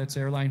pilots,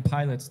 airline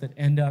pilots that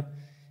end up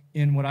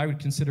in what I would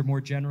consider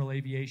more general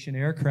aviation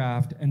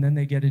aircraft, and then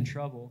they get in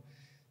trouble.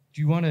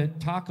 Do you want to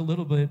talk a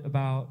little bit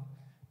about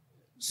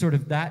sort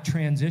of that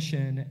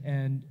transition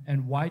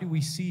and why do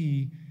we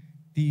see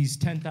these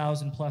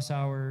 10,000 plus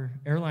hour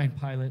airline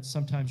pilots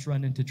sometimes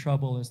run into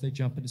trouble as they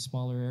jump into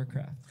smaller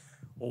aircraft?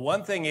 Well,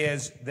 one thing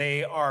is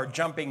they are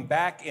jumping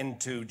back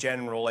into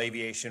general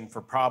aviation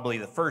for probably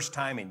the first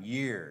time in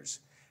years.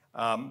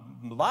 A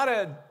lot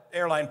of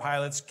airline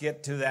pilots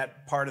get to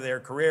that part of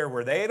their career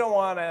where they don't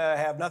want to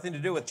have nothing to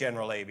do with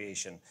general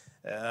aviation.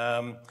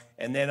 And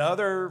then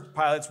other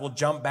pilots will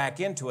jump back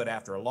into it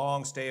after a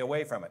long stay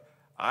away from it.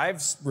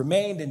 I've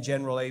remained in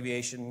general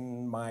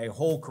aviation my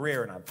whole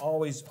career, and I've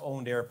always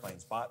owned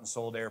airplanes, bought and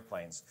sold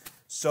airplanes.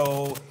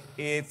 So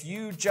if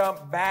you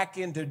jump back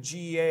into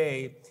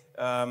GA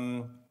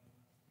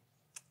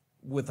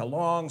with a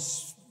long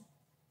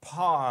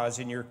pause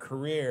in your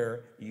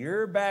career,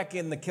 you're back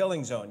in the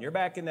killing zone. You're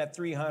back in that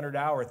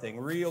 300-hour thing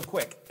real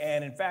quick.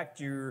 And in fact,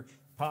 you're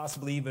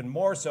possibly even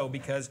more so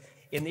because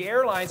in the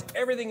airlines,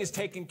 everything is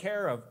taken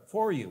care of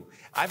for you.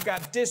 I've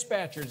got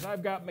dispatchers,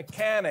 I've got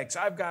mechanics,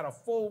 I've got a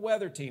full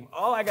weather team.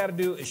 All I got to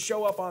do is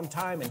show up on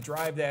time and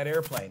drive that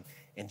airplane.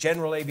 In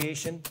general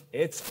aviation,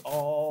 it's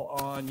all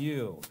on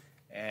you.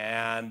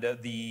 And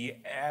the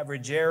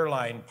average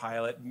airline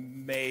pilot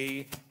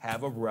may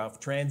have a rough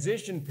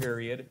transition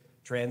period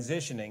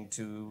transitioning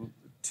to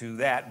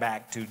that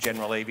back to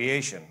general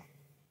aviation.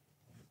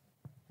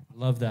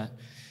 Love that.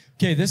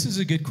 Okay, this is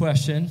a good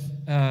question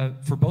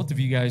for both of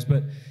you guys,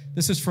 but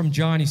this is from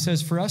John. He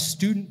says, for us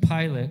student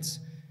pilots,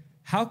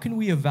 how can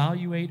we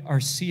evaluate our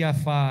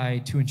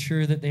CFI to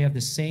ensure that they have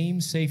the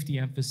same safety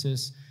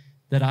emphasis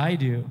that I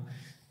do?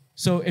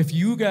 So if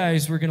you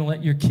guys were going to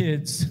let your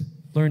kids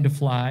learn to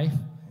fly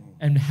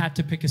and had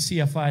to pick a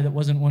CFI that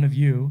wasn't one of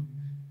you,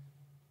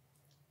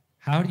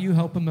 how do you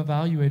help them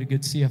evaluate a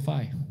good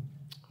CFI?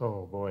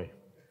 Oh, boy.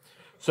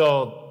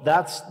 So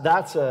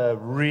that's a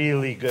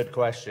really good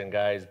question,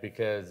 guys,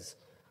 because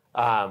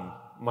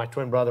my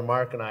twin brother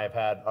Mark and I have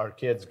had our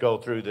kids go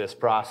through this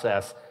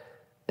process,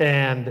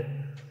 and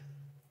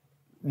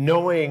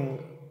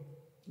knowing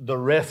the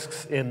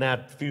risks in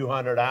that few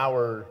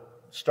 100-hour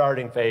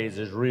starting phase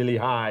is really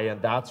high,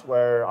 and that's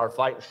where our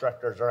flight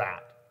instructors are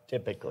at,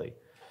 typically.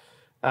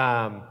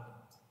 I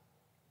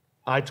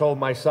told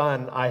my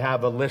son I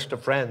have a list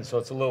of friends, so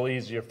it's a little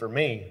easier for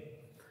me,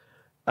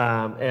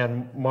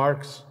 and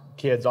Mark's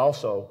kids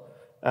also.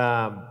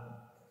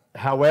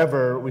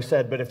 However, we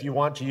said, but if you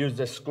want to use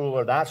this school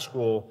or that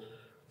school,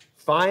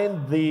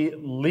 find the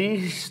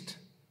least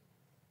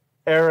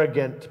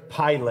arrogant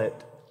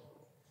pilot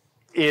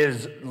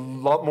is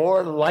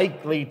more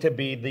likely to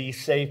be the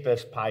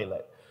safest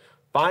pilot.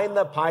 Find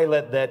the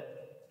pilot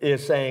that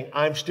is saying,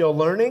 I'm still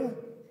learning,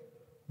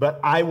 but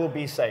I will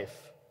be safe.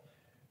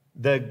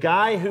 The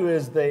guy who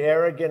is the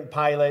arrogant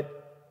pilot,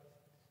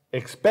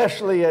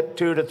 especially at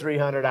 200 to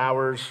 300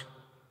 hours,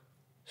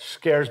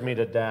 scares me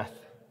to death.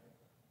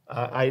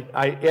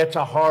 It's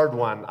a hard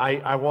one.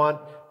 I want,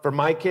 for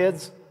my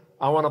kids,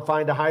 I want to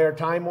find a higher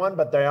time one,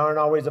 but they aren't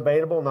always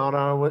available. Not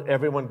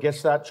everyone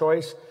gets that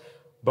choice.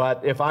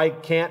 But if I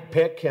can't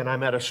pick and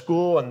I'm at a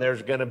school and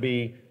there's going to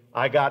be,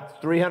 I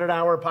got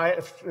 300-hour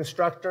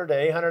instructor to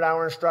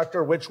 800-hour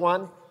instructor, which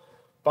one?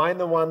 Find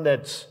the one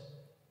that's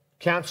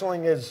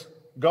canceling is,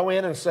 go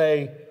in and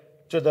say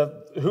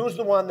to who's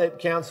the one that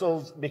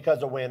cancels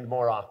because of wind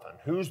more often?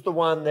 Who's the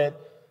one that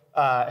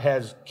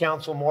has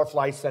canceled more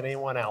flights than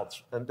anyone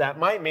else? And that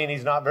might mean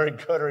he's not very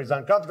good or he's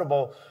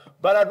uncomfortable,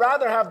 but I'd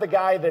rather have the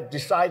guy that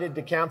decided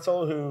to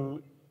cancel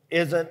who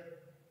isn't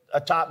a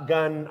Top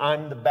Gun,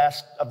 I'm the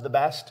best of the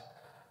best,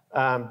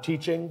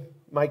 teaching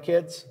my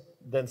kids,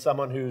 than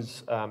someone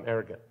who's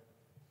arrogant.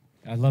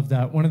 I love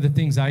that. One of the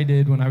things I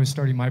did when I was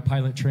starting my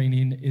pilot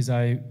training is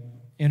I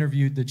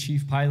interviewed the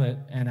chief pilot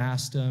and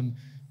asked him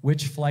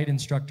which flight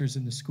instructors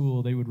in the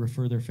school they would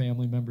refer their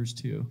family members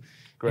to.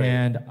 Great.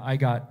 And I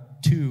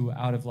got 2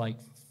 out of like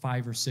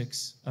 5 or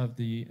 6 of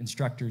the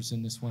instructors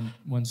in this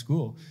one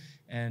school.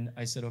 And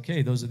I said,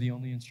 okay, those are the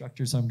only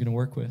instructors I'm going to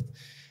work with.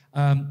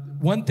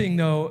 One thing,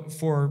 though,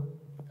 for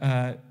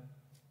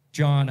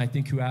John, I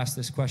think, who asked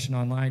this question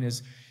online,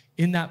 is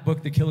in that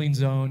book, The Killing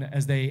Zone,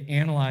 as they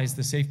analyze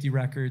the safety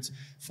records,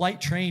 flight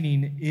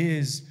training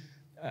is,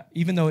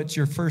 even though it's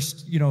your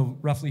first,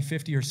 roughly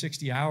 50 or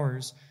 60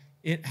 hours,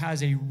 it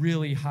has a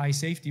really high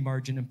safety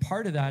margin. And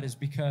part of that is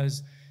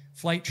because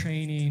flight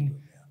training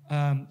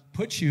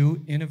puts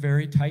you in a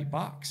very tight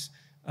box,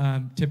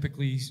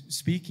 typically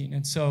speaking.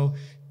 And so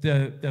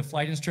the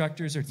flight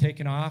instructors are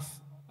taking off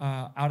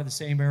out of the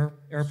same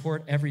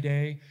airport every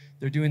day.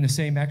 They're doing the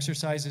same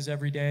exercises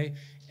every day.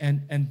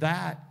 And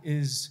that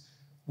is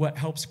what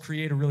helps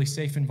create a really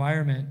safe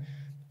environment.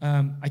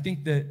 I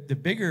think the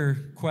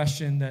bigger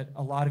question that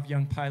a lot of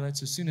young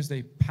pilots, as soon as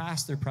they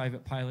pass their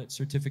private pilot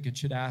certificate,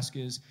 should ask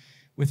is,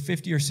 with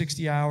 50 or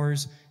 60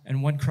 hours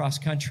and one cross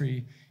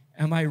country,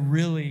 am I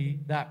really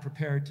that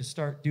prepared to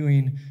start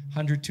doing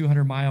 100,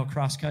 200 mile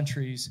cross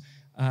countries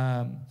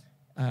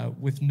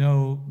with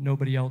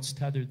nobody else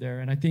tethered there?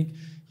 And I think,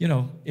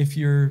 if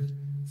you're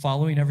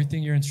following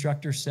everything your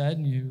instructor said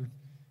and you're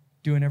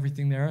doing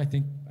everything there, I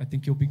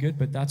think you'll be good.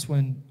 But that's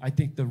when I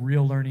think the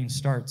real learning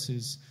starts,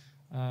 is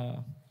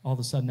all of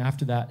a sudden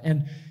after that.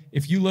 And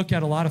if you look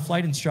at a lot of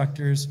flight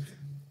instructors,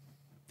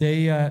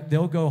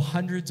 they'll go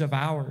hundreds of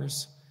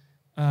hours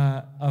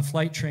of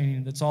flight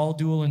training that's all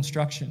dual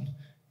instruction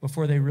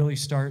before they really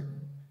start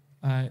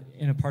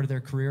in a part of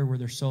their career where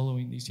they're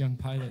soloing these young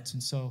pilots.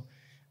 And so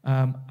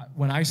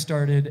when I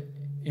started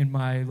in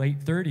my late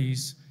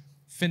 30s,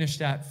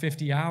 finished at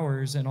 50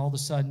 hours, and all of a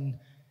sudden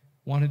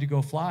wanted to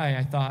go fly,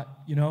 I thought,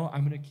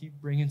 I'm going to keep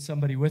bringing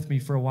somebody with me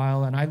for a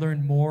while. And I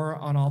learned more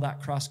on all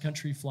that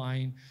cross-country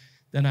flying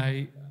than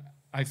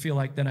I feel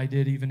like than I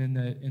did even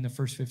in the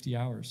first 50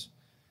 hours,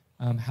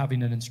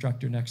 having an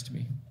instructor next to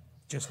me.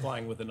 Just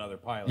flying with another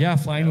pilot. Yeah,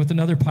 flying with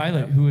another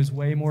pilot who is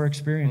way more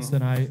experienced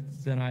than I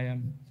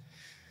am.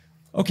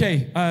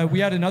 Okay, we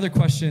had another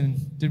question.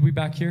 Did we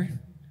back here?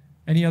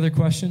 Any other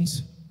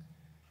questions?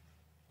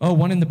 Oh,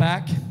 one in the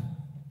back.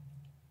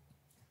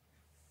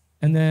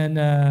 And then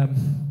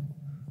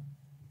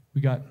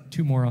we got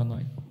two more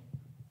online.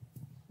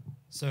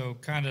 So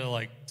kind of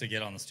like to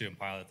get on the student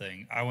pilot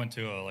thing, I went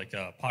to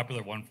a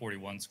popular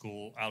 141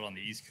 school out on the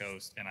East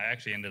Coast, and I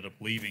actually ended up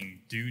leaving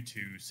due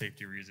to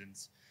safety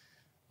reasons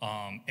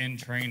in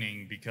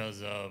training,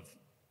 because of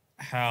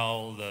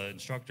how the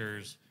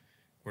instructors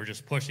were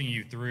just pushing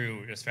you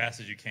through as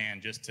fast as you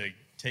can just to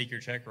take your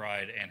check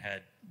ride, and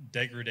had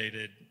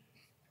degraded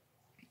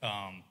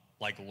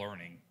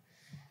learning.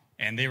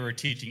 And they were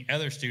teaching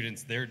other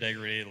students their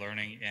degraded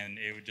learning, and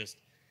it would just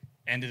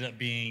ended up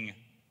being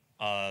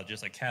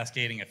just a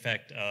cascading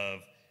effect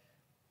of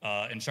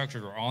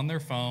instructors were on their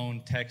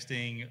phone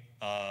texting,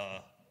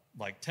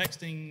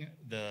 texting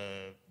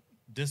the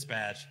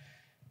dispatch,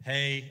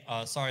 hey,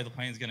 sorry, the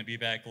plane's going to be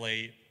back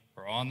late,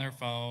 or on their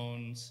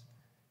phones,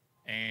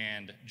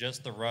 and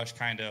just the rush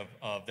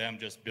of them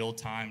just build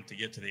time to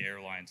get to the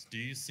airlines. Do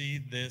you see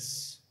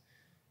this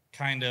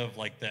kind of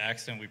like the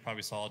accident we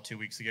probably saw 2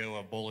 weeks ago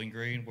of Bowling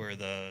Green, where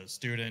the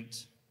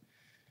student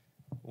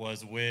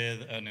was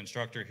with an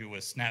instructor who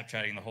was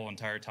Snapchatting the whole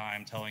entire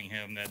time, telling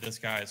him that this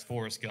guy is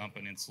Forrest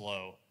Gumping and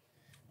slow?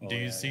 Do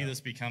you see this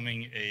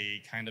becoming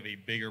a kind of a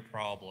bigger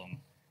problem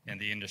in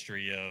the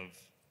industry of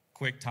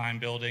quick time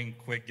building,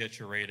 quick get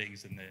your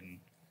ratings, and then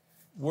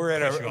we're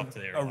at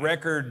a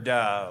record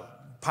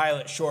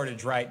pilot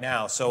shortage right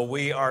now. So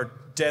we are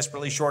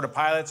desperately short of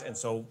pilots, and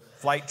so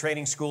flight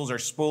training schools are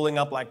spooling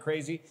up like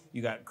crazy.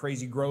 You got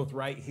crazy growth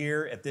right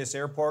here at this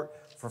airport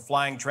for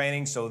flying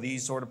training, so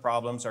these sort of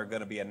problems are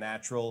going to be a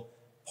natural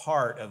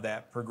part of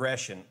that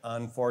progression,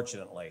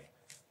 unfortunately.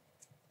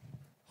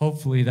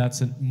 Hopefully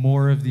that's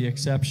more of the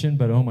exception,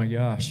 but oh my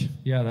gosh,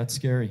 yeah, that's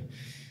scary.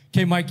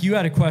 Okay, Mike, you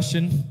had a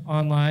question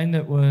online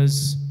that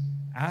was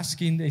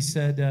asking, they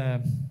said,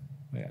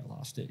 wait, I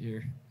lost it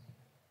here.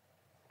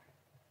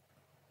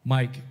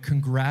 Mike,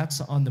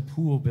 congrats on the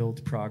pool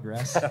build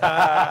progress.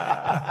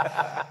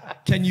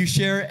 Can you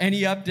share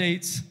any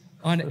updates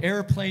on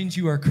airplanes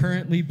you are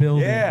currently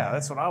building? Yeah,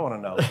 that's what I want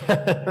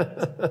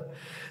to know.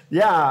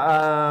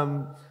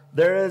 Yeah,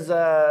 there's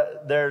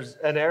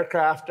an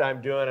aircraft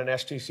I'm doing an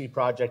STC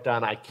project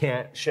on. I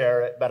can't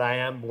share it, but I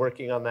am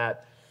working on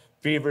that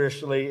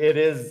feverishly. It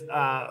is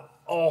a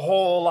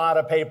whole lot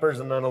of papers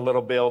and then a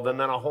little build, and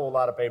then a whole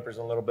lot of papers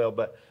and a little build,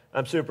 but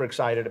I'm super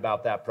excited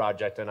about that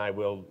project, and I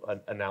will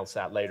announce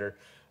that later.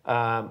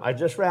 I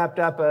just wrapped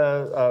up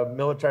a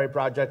military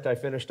project I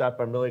finished up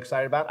I'm really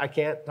excited about. I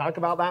can't talk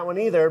about that one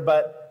either,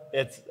 but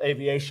it's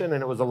aviation,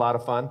 and it was a lot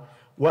of fun.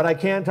 What I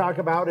can talk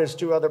about is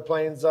two other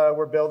planes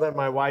we're building.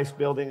 My wife's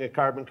building a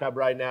Carbon Cub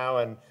right now,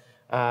 and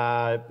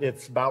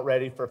it's about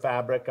ready for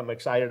fabric. I'm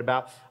excited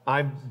about.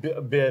 I've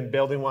been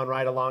building one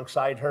right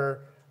alongside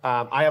her.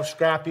 I have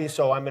Scrappy,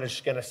 so I'm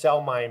just going to sell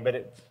mine, but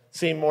it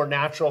seemed more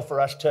natural for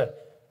us to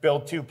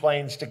build two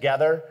planes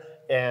together.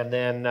 And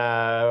then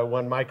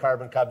when my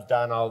Carbon Cub's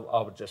done,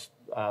 I'll just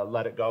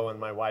let it go, and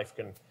my wife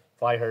can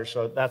fly her.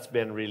 So that's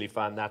been really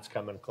fun. That's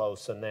coming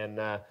close. And then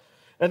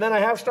I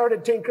have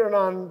started tinkering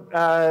on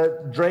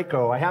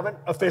Draco. I haven't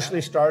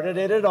officially started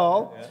it at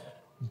all,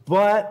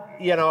 But,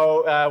 you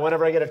know,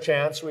 whenever I get a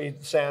chance, we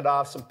sand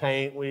off some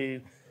paint.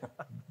 We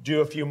do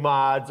a few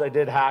mods. I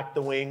did hack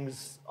the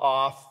wings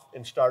off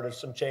and started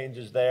some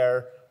changes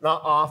there.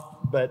 Not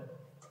off, but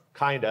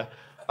kind of.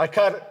 I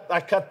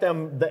cut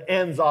them, the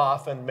ends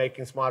off and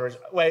making some moderation.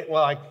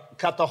 I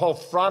cut the whole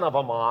front of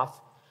them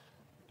off.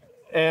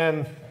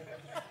 And,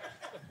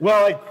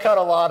 well, I cut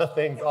a lot of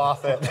things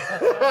off it.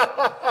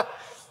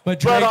 But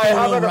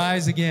Draco will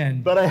rise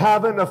again. But I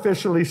haven't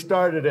officially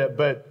started it,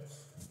 but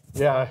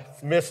yeah,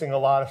 it's missing a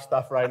lot of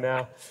stuff right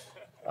now.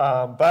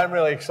 But I'm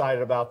really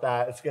excited about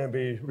that. It's going to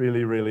be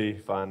really, really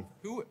fun.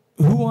 Who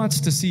wants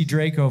to see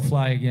Draco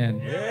fly again?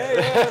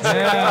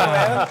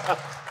 Yeah.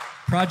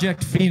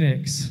 Project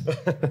Phoenix.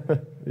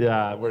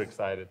 Yeah, we're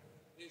excited.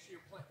 Are you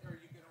going to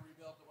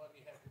rebuild the one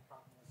you had your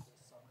problem with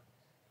this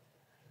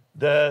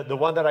summer? The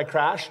one that I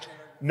crashed?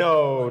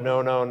 No.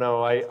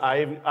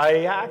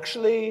 I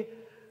actually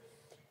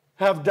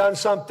have done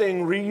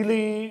something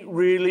really,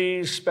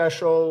 really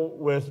special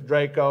with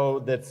Draco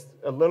that's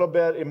a little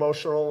bit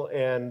emotional,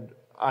 and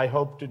I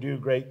hope to do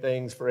great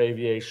things for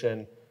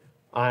aviation.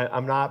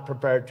 I'm not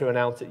prepared to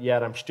announce it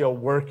yet. I'm still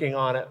working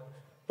on it,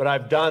 but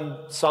I've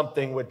done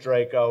something with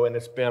Draco, and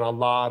it's been a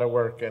lot of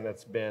work, and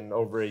it's been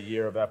over a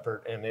year of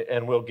effort,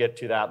 and we'll get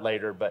to that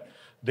later. But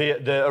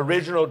the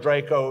original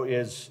Draco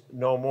is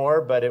no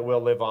more, but it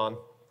will live on.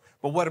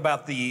 But what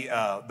about the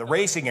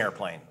racing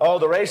airplane? Oh,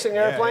 the racing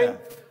airplane? Yeah.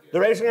 The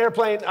racing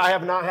airplane, I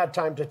have not had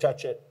time to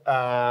touch it.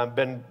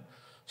 Been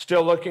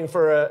still looking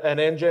for an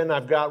engine.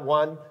 I've got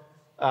one.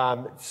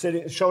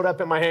 Showed up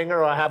in my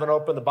hangar. I haven't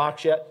opened the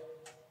box yet.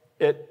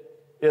 It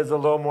is a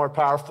little more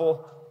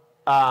powerful.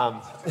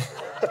 But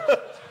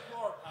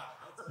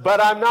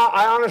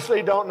I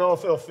honestly don't know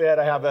if it'll fit.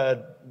 I have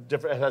it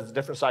has a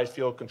different size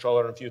fuel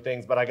controller and a few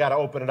things, but I got to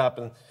open it up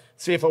and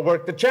see if it'll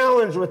work. The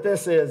challenge with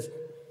this is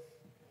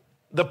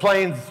the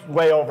plane's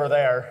way over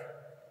there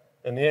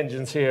and the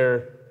engine's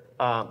here.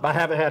 I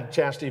haven't had a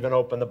chance to even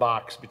open the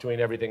box between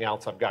everything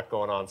else I've got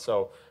going on.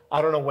 So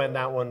I don't know when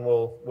that one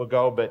will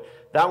go, but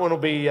that one will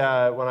be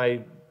when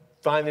I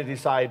finally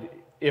decide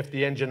if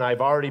the engine I've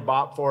already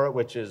bought for it,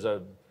 which is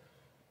a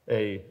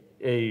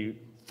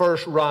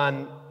first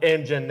run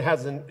engine,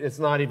 it's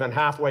not even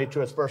halfway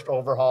to its first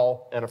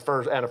overhaul, and a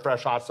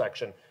fresh hot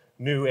section,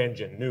 new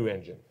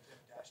engine.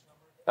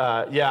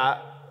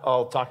 Yeah.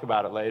 I'll talk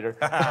about it later.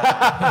 But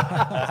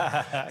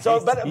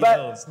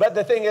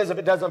the thing is, if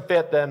it doesn't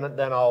fit, then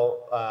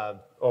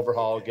I'll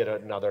overhaul, get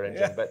another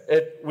engine. Yeah. But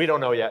we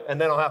don't know yet. And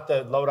then I'll have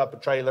to load up a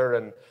trailer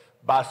and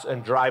bus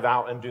and drive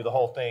out and do the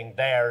whole thing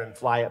there and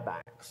fly it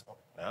back. So.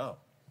 Oh.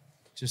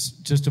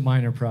 Just a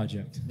minor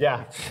project.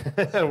 Yeah,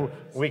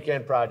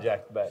 weekend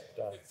project. But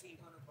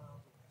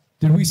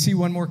did we see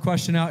one more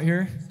question out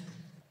here?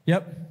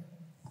 Yep.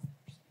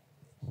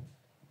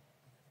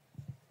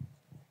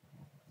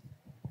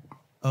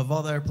 Of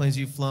all the airplanes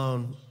you've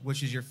flown,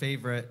 which is your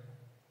favorite?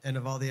 And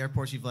of all the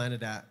airports you've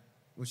landed at,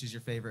 which is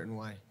your favorite and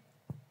why?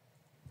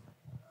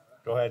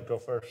 Go ahead, go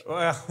first.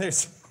 Well,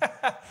 there's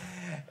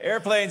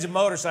airplanes and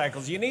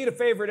motorcycles. You need a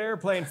favorite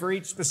airplane for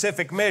each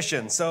specific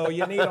mission. So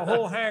you need a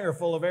whole hangar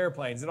full of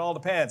airplanes. It all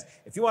depends.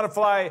 If you want to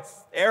fly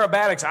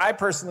aerobatics, I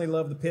personally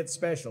love the Pitt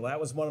Special. That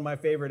was one of my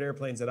favorite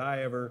airplanes that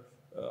I ever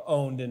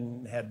owned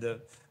and had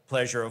the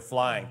pleasure of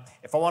flying.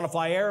 If I want to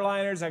fly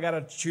airliners, I got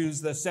to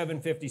choose the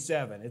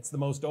 757. It's the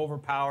most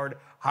overpowered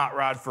hot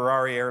rod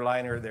Ferrari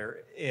airliner there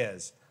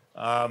is.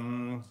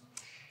 Warbirds,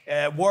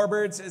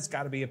 it's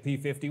got to be a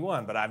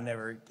P-51, but I've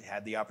never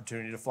had the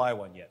opportunity to fly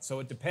one yet. So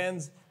it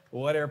depends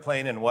what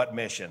airplane and what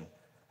mission.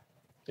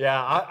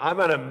 Yeah, I'm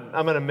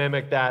gonna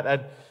mimic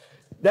that.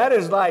 That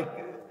is like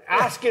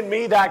asking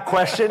me that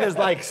question is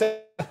like saying,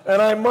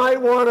 and I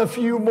might want a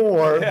few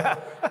more. Yeah.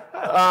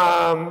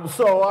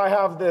 So I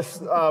have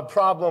this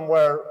problem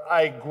where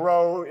I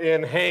grow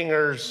in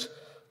hangars,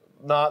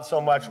 not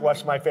so much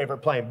what's my favorite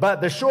plane.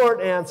 But the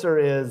short answer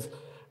is,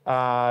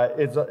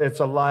 it's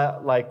a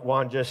lot like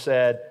Juan just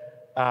said.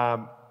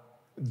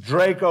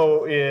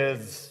 Draco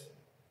is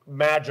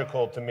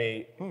magical to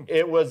me.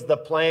 It was the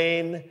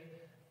plane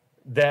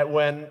that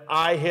when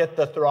I hit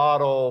the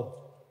throttle,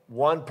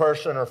 one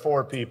person or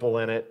four people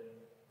in it,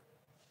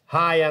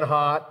 high and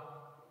hot,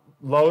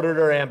 loaded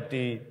or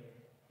empty,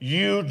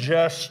 you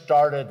just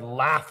started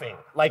laughing.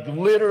 Like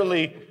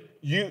literally,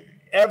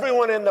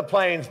 everyone in the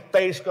plane's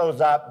face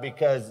goes up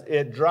because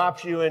it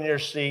drops you in your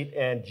seat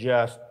and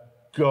just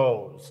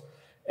goes.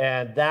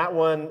 And that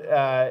one,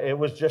 it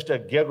was just a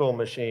giggle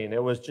machine.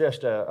 It was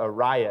just a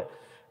riot.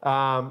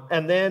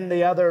 And then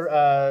the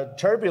other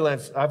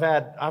turbulence,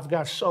 I've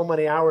got so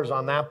many hours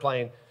on that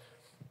plane.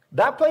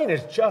 That plane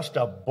is just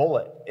a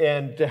bullet.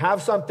 And to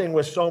have something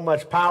with so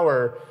much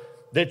power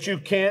that you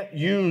can't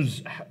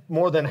use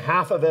more than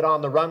half of it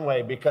on the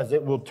runway because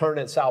it will turn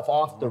itself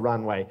off the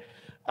runway.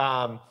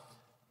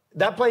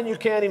 That plane, you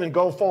can't even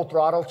go full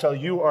throttle till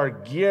you are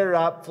gear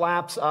up,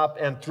 flaps up,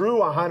 and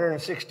through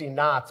 160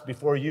 knots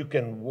before you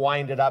can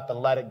wind it up and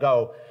let it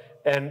go.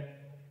 And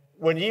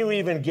when you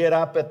even get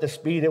up at the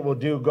speed it will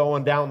do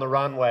going down the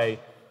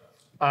runway,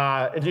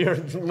 And you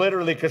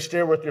literally could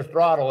steer with your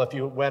throttle if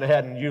you went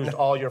ahead and used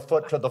all your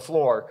foot to the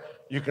floor.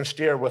 You can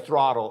steer with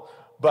throttle.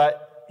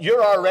 But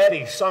you're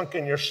already sunk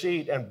in your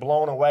seat and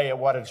blown away at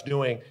what it's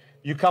doing.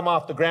 You come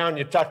off the ground,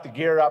 you tuck the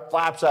gear up,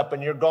 flaps up,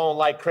 and you're going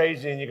like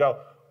crazy, and you go,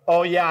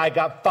 oh yeah, I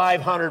got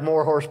 500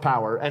 more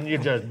horsepower. And you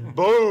just,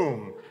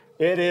 boom.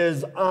 It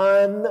is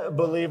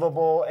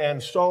unbelievable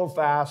and so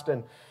fast.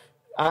 And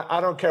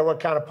I don't care what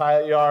kind of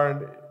pilot you are.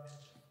 And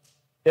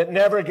it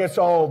never gets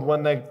old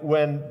when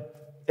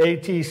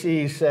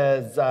ATC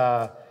says,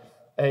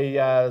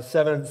 a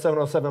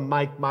 707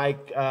 Mike,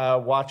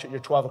 watch at your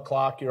 12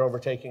 o'clock, you're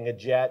overtaking a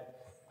jet,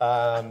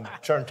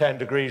 turn 10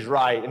 degrees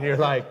right. And you're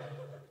like,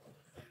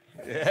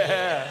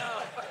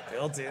 Yeah.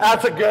 Built in.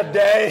 that's a good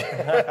day.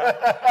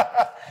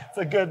 It's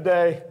a good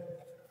day.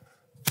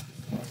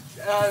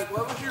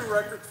 What was your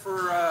record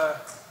for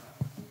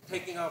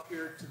taking off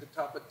here to the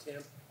top of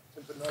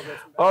Timpanogos?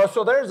 Oh,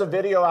 so there's a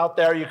video out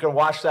there. You can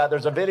watch that.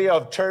 There's a video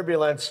of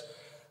turbulence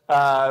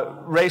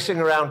racing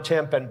around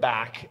Timp and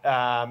back.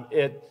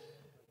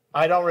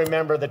 I don't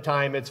remember the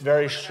time. It's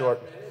very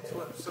short.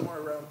 Somewhere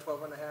around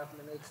 12 and a half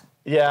minutes.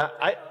 Yeah,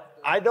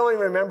 I don't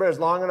even remember as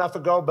long enough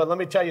ago, but let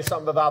me tell you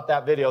something about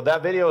that video.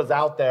 That video is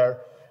out there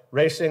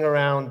racing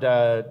around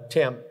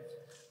Timp.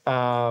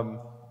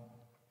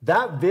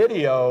 That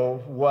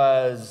video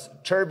was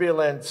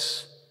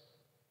turbulence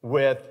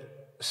with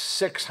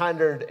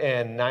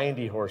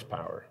 690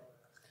 horsepower.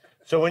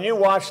 So when you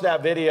watch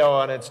that video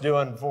and it's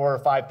doing 4,000 or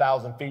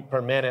 5,000 feet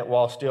per minute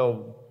while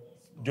still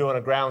doing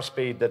a ground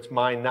speed that's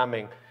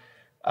mind-numbing,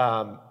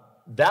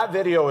 that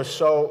video is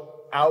so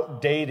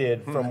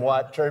outdated from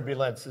what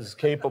turbulence is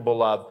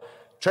capable of.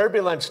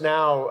 Turbulence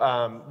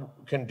now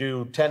can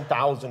do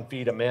 10,000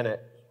 feet a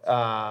minute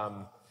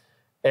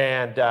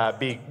and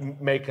be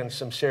making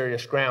some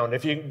serious ground.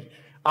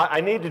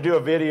 I need to do a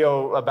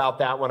video about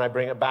that when I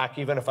bring it back,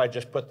 even if I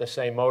just put the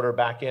same motor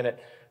back in it.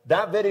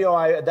 That video,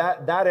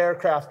 that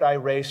aircraft I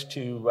raced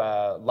to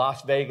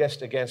Las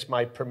Vegas against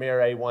my Premier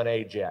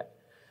A1A jet.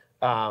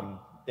 And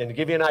to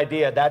give you an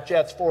idea, that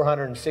jet's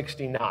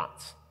 460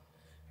 knots.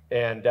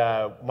 And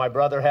my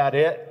brother had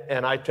it,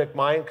 and I took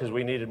mine because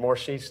we needed more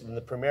seats than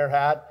the Premier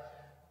had.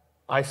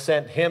 I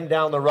sent him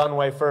down the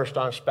runway first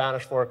on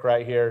Spanish Fork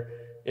right here.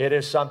 It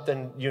is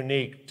something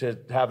unique to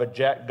have a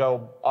jet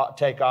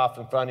take off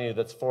in front of you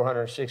that's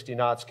 460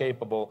 knots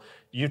capable.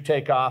 You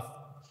take off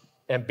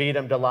and beat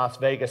him to Las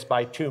Vegas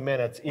by 2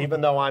 minutes,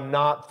 even though I'm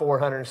not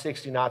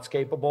 460 knots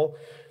capable.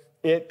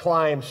 It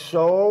climbs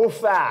so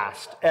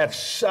fast at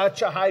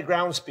such a high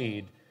ground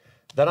speed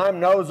that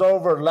I'm nose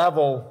over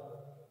level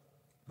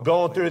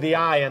going through the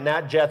eye, and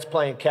that jet's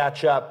playing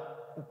catch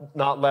up,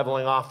 not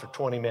leveling off for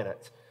 20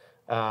 minutes.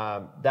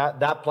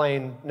 That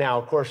plane now,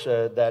 of course,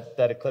 that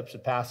Eclipse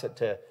would pass it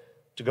to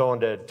go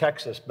into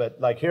Texas,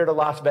 but like here to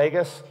Las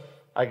Vegas,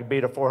 I could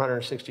beat a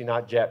 460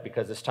 knot jet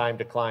because its time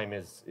to climb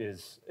is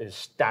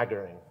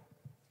staggering.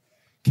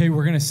 Okay,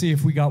 we're going to see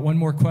if we got one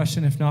more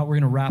question. If not, we're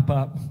going to wrap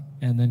up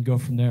and then go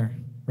from there,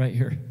 right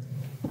here.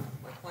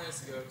 My plan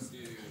is to go to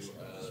commercial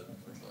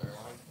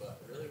airlines,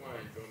 but I really want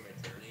to enjoy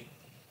my journey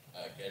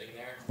getting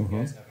there. Do you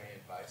guys have any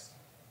advice?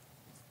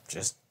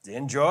 Just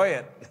enjoy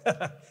it.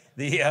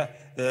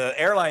 The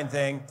airline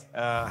thing,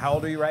 how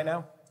old are you right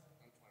now?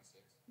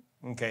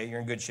 I'm 26. Okay, you're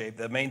in good shape.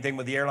 The main thing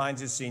with the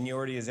airlines is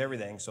seniority is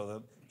everything.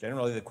 So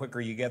generally, the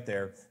quicker you get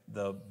there,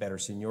 the better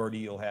seniority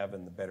you'll have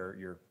and the better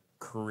your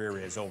career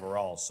is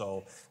overall.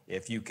 So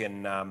if you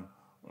can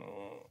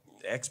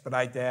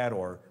expedite that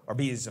or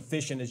be as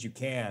efficient as you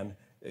can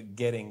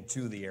getting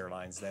to the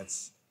airlines,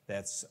 that's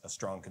a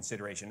strong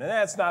consideration. And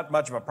that's not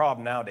much of a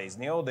problem nowadays.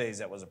 In the old days,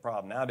 that was a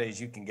problem. Nowadays,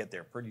 you can get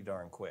there pretty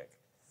darn quick.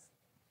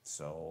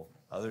 So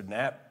other than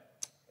that,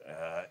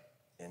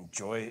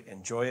 enjoy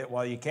it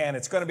while you can.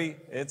 It's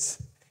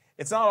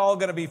not all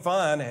going to be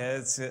fun.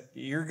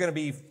 You're going to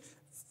be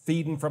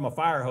feeding from a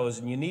fire hose,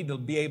 and you need to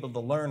be able to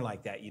learn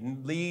like that. You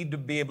need to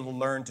be able to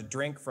learn to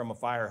drink from a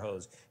fire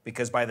hose,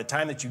 because by the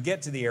time that you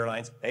get to the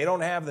airlines, they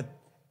don't have the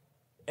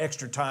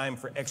extra time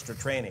for extra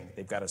training.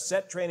 They've got a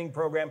set training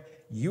program.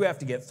 You have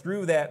to get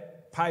through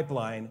that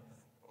pipeline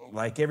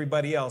like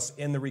everybody else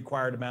in the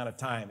required amount of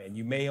time, and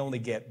you may only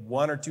get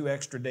 1 or 2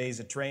 extra days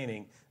of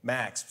training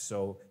max,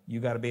 so you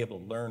got to be able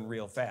to learn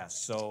real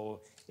fast.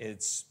 So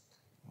it's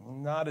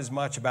not as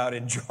much about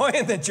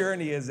enjoying the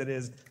journey as it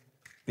is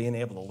being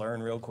able to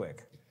learn real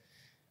quick.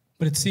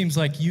 But it seems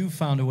like you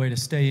found a way to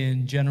stay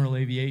in general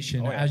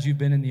aviation as you've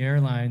been in the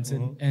airlines.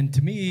 And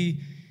to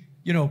me,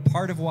 you know,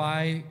 part of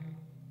why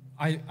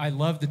I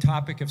love the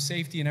topic of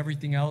safety and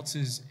everything else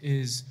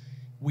is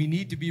we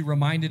need to be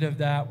reminded of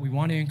that. We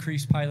want to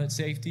increase pilot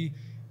safety.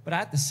 But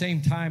at the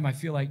same time, I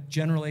feel like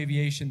general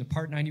aviation, the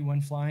Part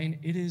 91 flying,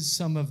 it is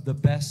some of the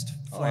best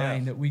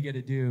flying that we get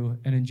to do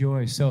and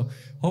enjoy. So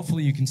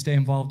hopefully you can stay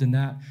involved in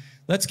that.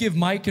 Let's give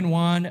Mike and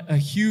Juan a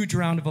huge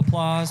round of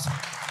applause.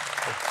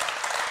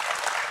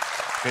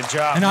 Good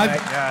job, and Mike.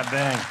 God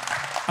dang.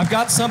 I've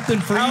got something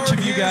for each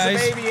of you guys.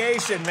 Of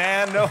aviation,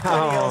 man.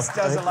 Nobody else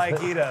does it like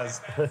he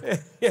does.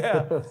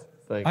 Yeah.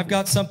 I've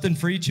got something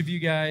for each of you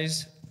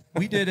guys.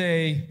 We did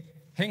a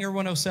Hangar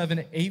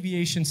 107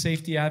 Aviation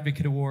Safety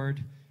Advocate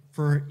Award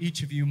for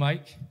each of you,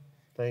 Mike.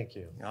 Thank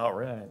you. All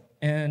right.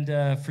 And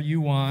for you,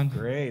 Juan.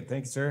 Great.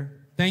 Thanks, sir.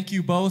 Thank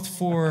you both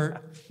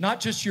for not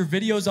just your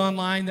videos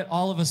online that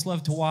all of us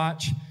love to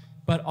watch,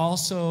 but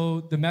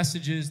also the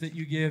messages that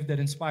you give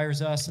that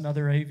inspires us and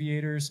other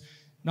aviators,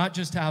 not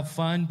just to have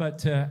fun, but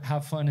to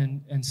have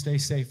fun and stay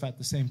safe at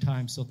the same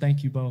time. So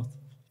thank you both.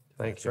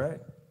 Thank you. That's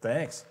right.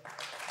 Thanks.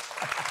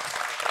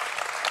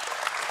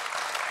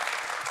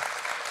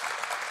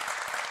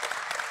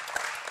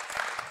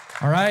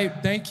 All right,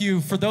 thank you.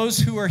 For those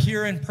who are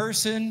here in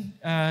person,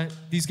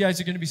 these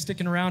guys are going to be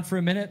sticking around for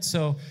a minute,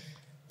 so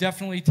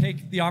definitely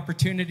take the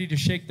opportunity to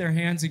shake their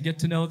hands and get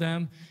to know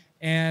them.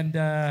 And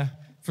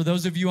for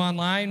those of you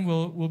online,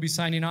 we'll be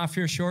signing off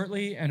here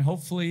shortly, and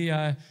hopefully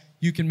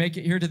you can make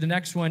it here to the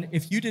next one.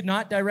 If you did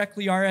not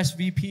directly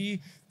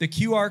RSVP, the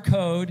QR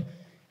code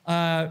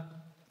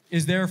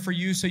is there for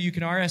you, so you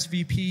can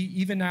RSVP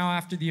even now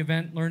after the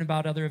event, learn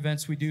about other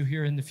events we do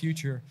here in the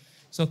future.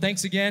 So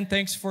thanks again.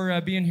 Thanks for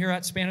being here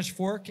at Spanish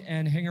Fork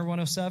and Hangar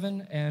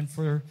 107, and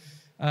for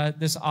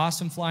this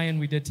awesome fly-in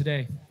we did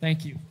today.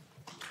 Thank you.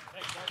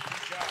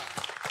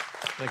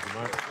 Thank you,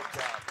 Mark.